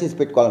వాళ్ళ ఇండస్ట్రీస్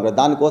పెట్టుకోవాలనుకుంటారు.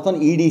 దానికోసం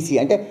ఈడీసీ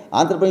అంటే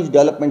ఆంటర్‌ప్రెన్యూర్‌షిప్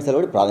డెవలప్మెంట్ సెల్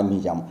కూడా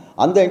ప్రారంభించాము.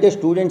 అందుకంటే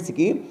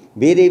స్టూడెంట్స్కి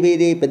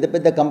వేరే పెద్ద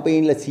పెద్ద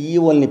కంపెనీల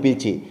సీఈఓల్ని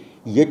పిలిచి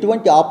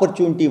ఎటువంటి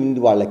ఆపర్చునిటీ ఉంది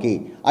వాళ్ళకి,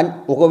 అండ్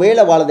ఒకవేళ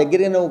వాళ్ళ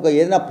దగ్గర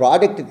ఏదైనా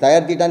ప్రోడక్ట్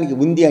తయారు చేయడానికి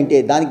ఉంది అంటే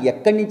దానికి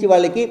ఎక్కడి నుంచి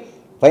వాళ్ళకి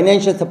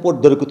ఫైనాన్షియల్ సపోర్ట్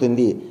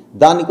దొరుకుతుంది,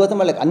 దానికోసం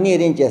వాళ్ళకి అన్నీ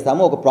అరేంజ్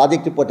చేస్తాము. ఒక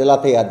ప్రాజెక్ట్ రిపోర్ట్ ఎలా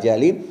తయారు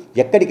చేయాలి,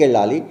 ఎక్కడికి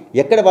వెళ్ళాలి,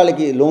 ఎక్కడ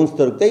వాళ్ళకి లోన్స్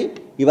దొరుకుతాయి,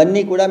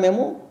 ఇవన్నీ కూడా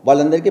మేము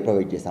వాళ్ళందరికీ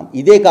ప్రొవైడ్ చేస్తాం.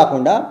 ఇదే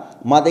కాకుండా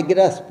మా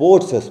దగ్గర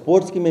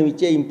స్పోర్ట్స్కి మేము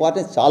ఇచ్చే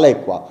ఇంపార్టెన్స్ చాలా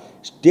ఎక్కువ.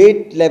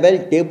 State level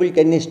table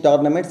tennis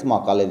tournaments మా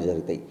కాలేజీలో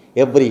జరుగుతాయి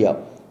every year.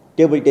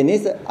 Table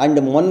tennis and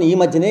ఈ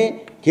మధ్యనే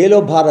ఖేలో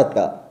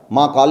భారత్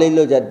మా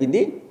కాలేజీలో జరిపింది,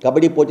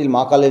 కబడ్డీ పోటీలు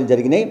మా కాలేజీలో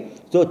జరిగినాయి.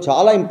 సో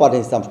చాలా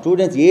ఇంపార్టెన్స్ ఇస్తాం.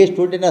 స్టూడెంట్స్ ఏ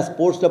స్టూడెంట్ అయినా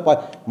స్పోర్ట్స్లో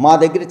మా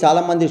దగ్గర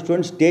చాలామంది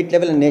students state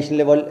level and national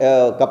level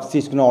cups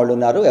తీసుకున్న వాళ్ళు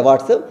ఉన్నారు,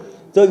 అవార్డ్స్.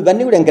 సో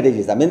ఇవన్నీ కూడా ఎంకరేజ్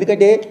చేస్తాం.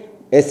 ఎందుకంటే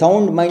ఏ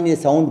sound mind A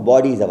sound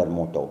body is our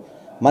motto.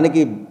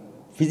 మనకి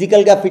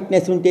ఫిజికల్గా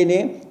ఫిట్నెస్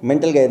ఉంటేనే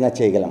మెంటల్గా ఏదైనా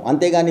చేయగలం,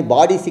 అంతేగాని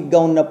బాడీ సిక్గా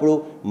ఉన్నప్పుడు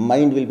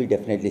mind will be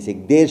definitely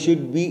sick. There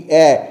should be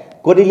A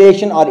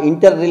correlation are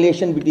inter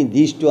relation between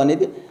these two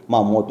అనేది మా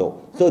Moto.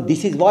 So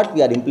this is what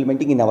we are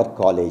implementing in our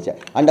college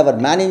and hour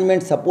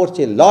management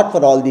supports a lot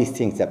for all these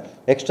things.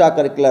 Extra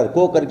curricular,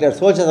 co-curricular,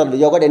 social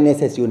service, ఒక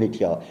NSS unit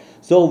here.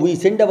 So we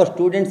send our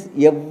students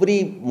every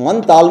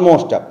month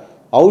almost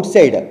out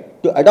side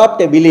to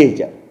adapt a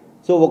village.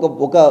 So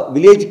ఒక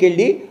విలేజ్కి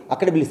వెళ్ళి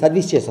అక్కడ వీళ్ళు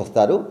service చేసి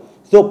వస్తారు.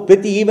 So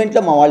ప్రతి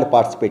ఈవెంట్లో మా వాళ్ళు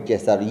పార్టిసిపేట్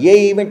చేస్తారు. ఏ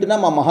ఈవెంట్ ఉన్నా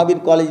మా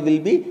Mahavir college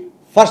will be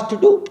first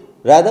to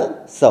rather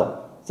serve.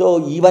 So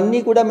ఇవన్నీ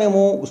కూడా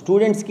మేము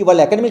స్టూడెంట్స్కి వాళ్ళ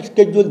అకాడమిక్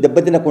స్కెడ్యూల్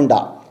దెబ్బతినకుండా,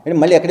 అంటే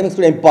మళ్ళీ అకాడమిక్స్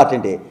కూడా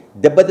ఇంపార్టెంటే,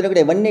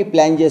 దెబ్బతినకుండా ఇవన్నీ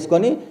ప్లాన్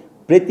చేసుకొని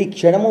ప్రతి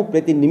క్షణము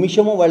ప్రతి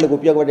నిమిషము వాళ్ళకి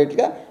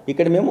ఉపయోగపడేట్టుగా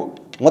ఇక్కడ మేము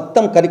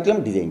మొత్తం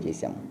కరికులం డిజైన్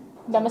చేశాము.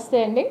 నమస్తే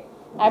అండి.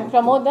 I'm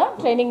Pramoda,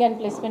 Training and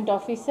Placement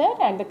Officer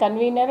and the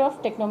convener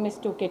of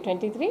Technomist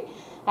 2K23.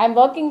 I'm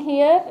working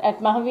here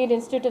at Mahaveer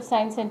Institute of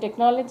Science and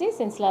Technology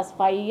since last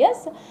 5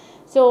 years.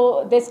 So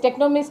this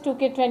Technomist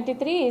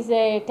 2K23 is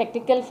a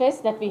technical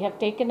fest that we have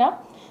taken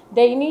up.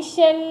 The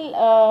initial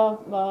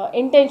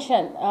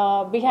intention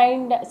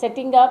behind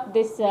setting up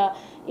this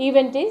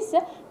event is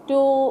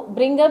to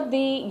bring up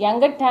the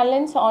younger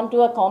talents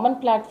onto a common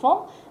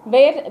platform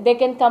where they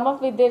can come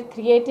up with their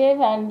creative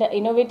and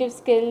innovative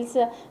skills,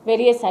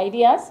 various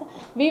ideas.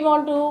 We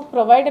want to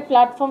provide a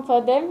platform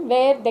for them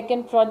where they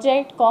can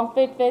project,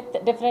 compete with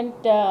different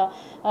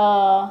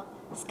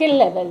skill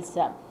levels.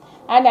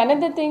 And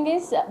another thing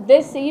is,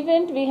 this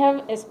event we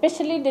have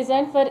especially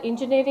designed for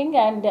engineering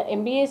and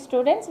MBA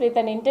students with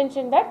an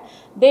intention that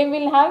they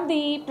will have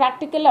the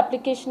practical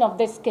application of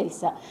their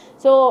skills.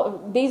 So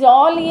these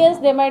all years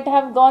they might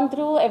have gone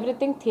through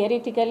everything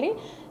theoretically.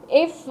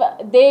 If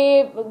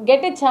they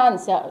get a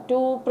chance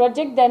to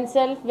project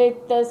themselves with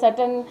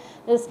certain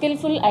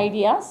skillful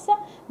ideas,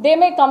 they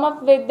may come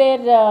up with their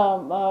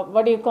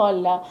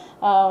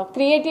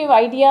creative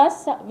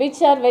ideas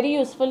which are very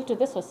useful to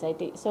the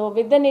society. So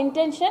with an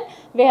intention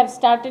we have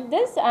started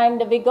this,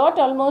 and we got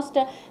almost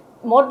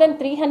more than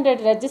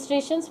 300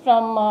 registrations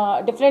from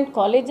different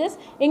colleges,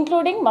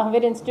 including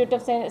Mahaveer Institute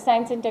of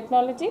Science and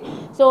Technology.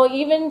 So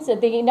events,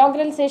 the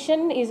inaugural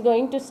session is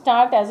going to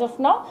start as of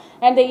now,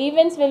 and the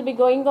events will be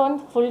going on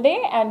full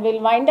day, and will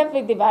wind up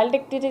with the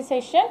valedictory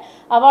session,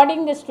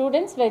 awarding the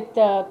students with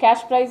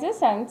cash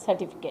prizes and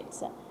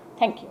certificates.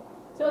 Thank you.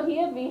 So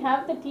here we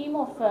have the team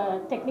of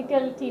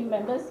technical team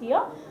members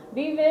here.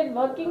 We were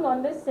working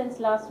on this since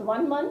last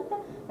 1 month,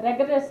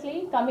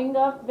 rigorously coming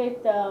up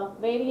with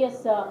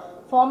various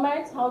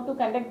formats, how to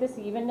conduct this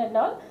event and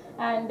all.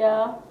 And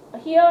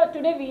here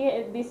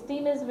today this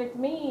team is with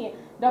me,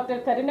 Dr.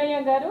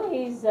 Karunaya Garu.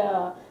 He is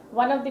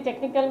one of the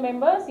technical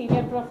members,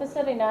 senior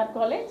professor in our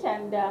college,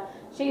 and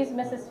she is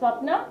Mrs.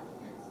 Swapna,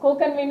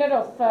 co-convener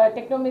of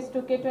Technomist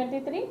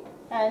 2K23,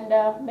 and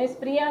Ms.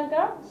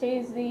 Priyanka, she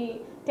is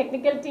the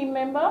technical team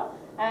member,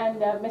 and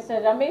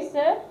Mr. Ramesh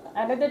sir,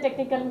 another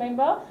technical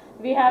member.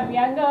 We have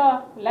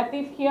younger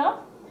Latif here,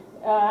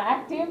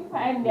 active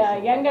and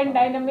young and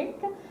dynamic.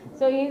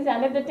 So he is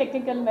another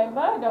technical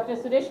member. Dr.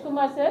 Suresh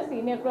Kumar sir,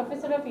 senior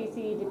professor of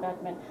ECE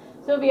department.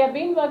 So we have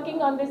been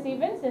working on this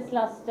event since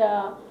last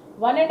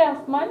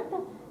 1.5 months.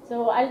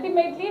 So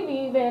ultimately we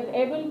were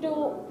able to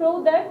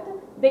prove that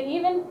the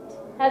event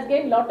has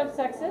gained lot of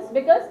success,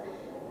 because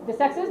the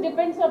success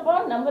depends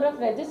upon number of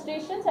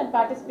registrations and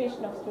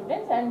participation of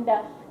students, and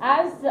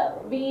as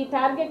we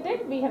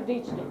targeted, we have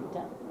reached it.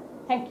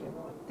 Thank you.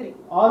 3.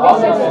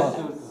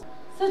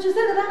 So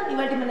చూసారు కదా,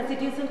 ఇవాళ మన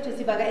cities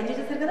చూసి బాగా enjoy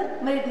చేశారు కదా.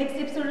 మరి next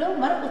episode లో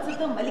మరో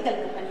ఉత్సవంతో మళ్ళీ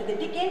కలుద్దాం. అంటే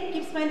take care,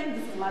 keep smiling.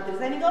 This is Madhuri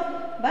signing off.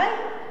 By.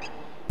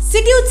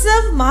 City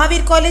Utsav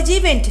Mahaveer College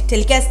event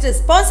telecast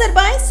sponsored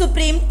by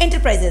Supreme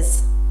Enterprises.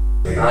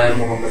 I am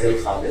Mohammed Al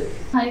Khalid.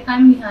 Hi,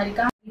 I'm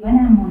Niharika. Even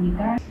I'm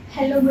Monica.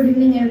 Hello, good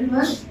evening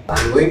everyone.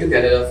 I'm going to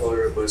Canada for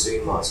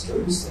pursuing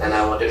masters, and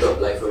I wanted to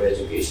apply for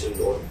education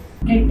loan.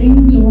 Getting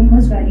loan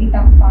was very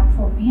tough part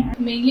for me.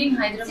 Mainly in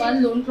Hyderabad,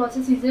 loan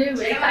process is a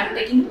very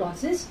time-taking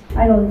process.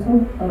 I also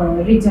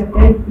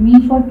rejected me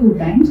for 2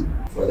 times.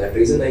 For that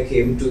reason, I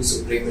came to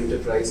Supreme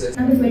Enterprises.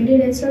 After 20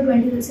 days to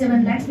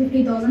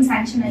 27,50,000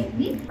 sanction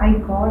aindi. I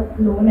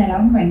got loan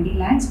around 20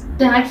 lakhs.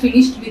 I had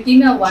finished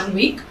within 1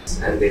 week.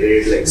 And they did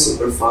it like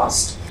super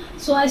fast.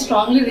 So I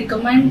strongly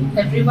recommend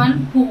everyone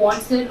who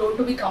wants their loan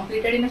to be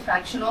completed in a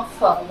fraction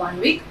of 1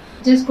 week.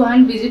 Just go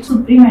and visit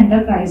Supreme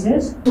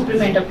Enterprises.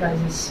 Supreme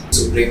Enterprises.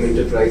 Supreme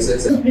Enterprises.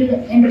 Supreme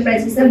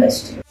Enterprises are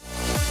best.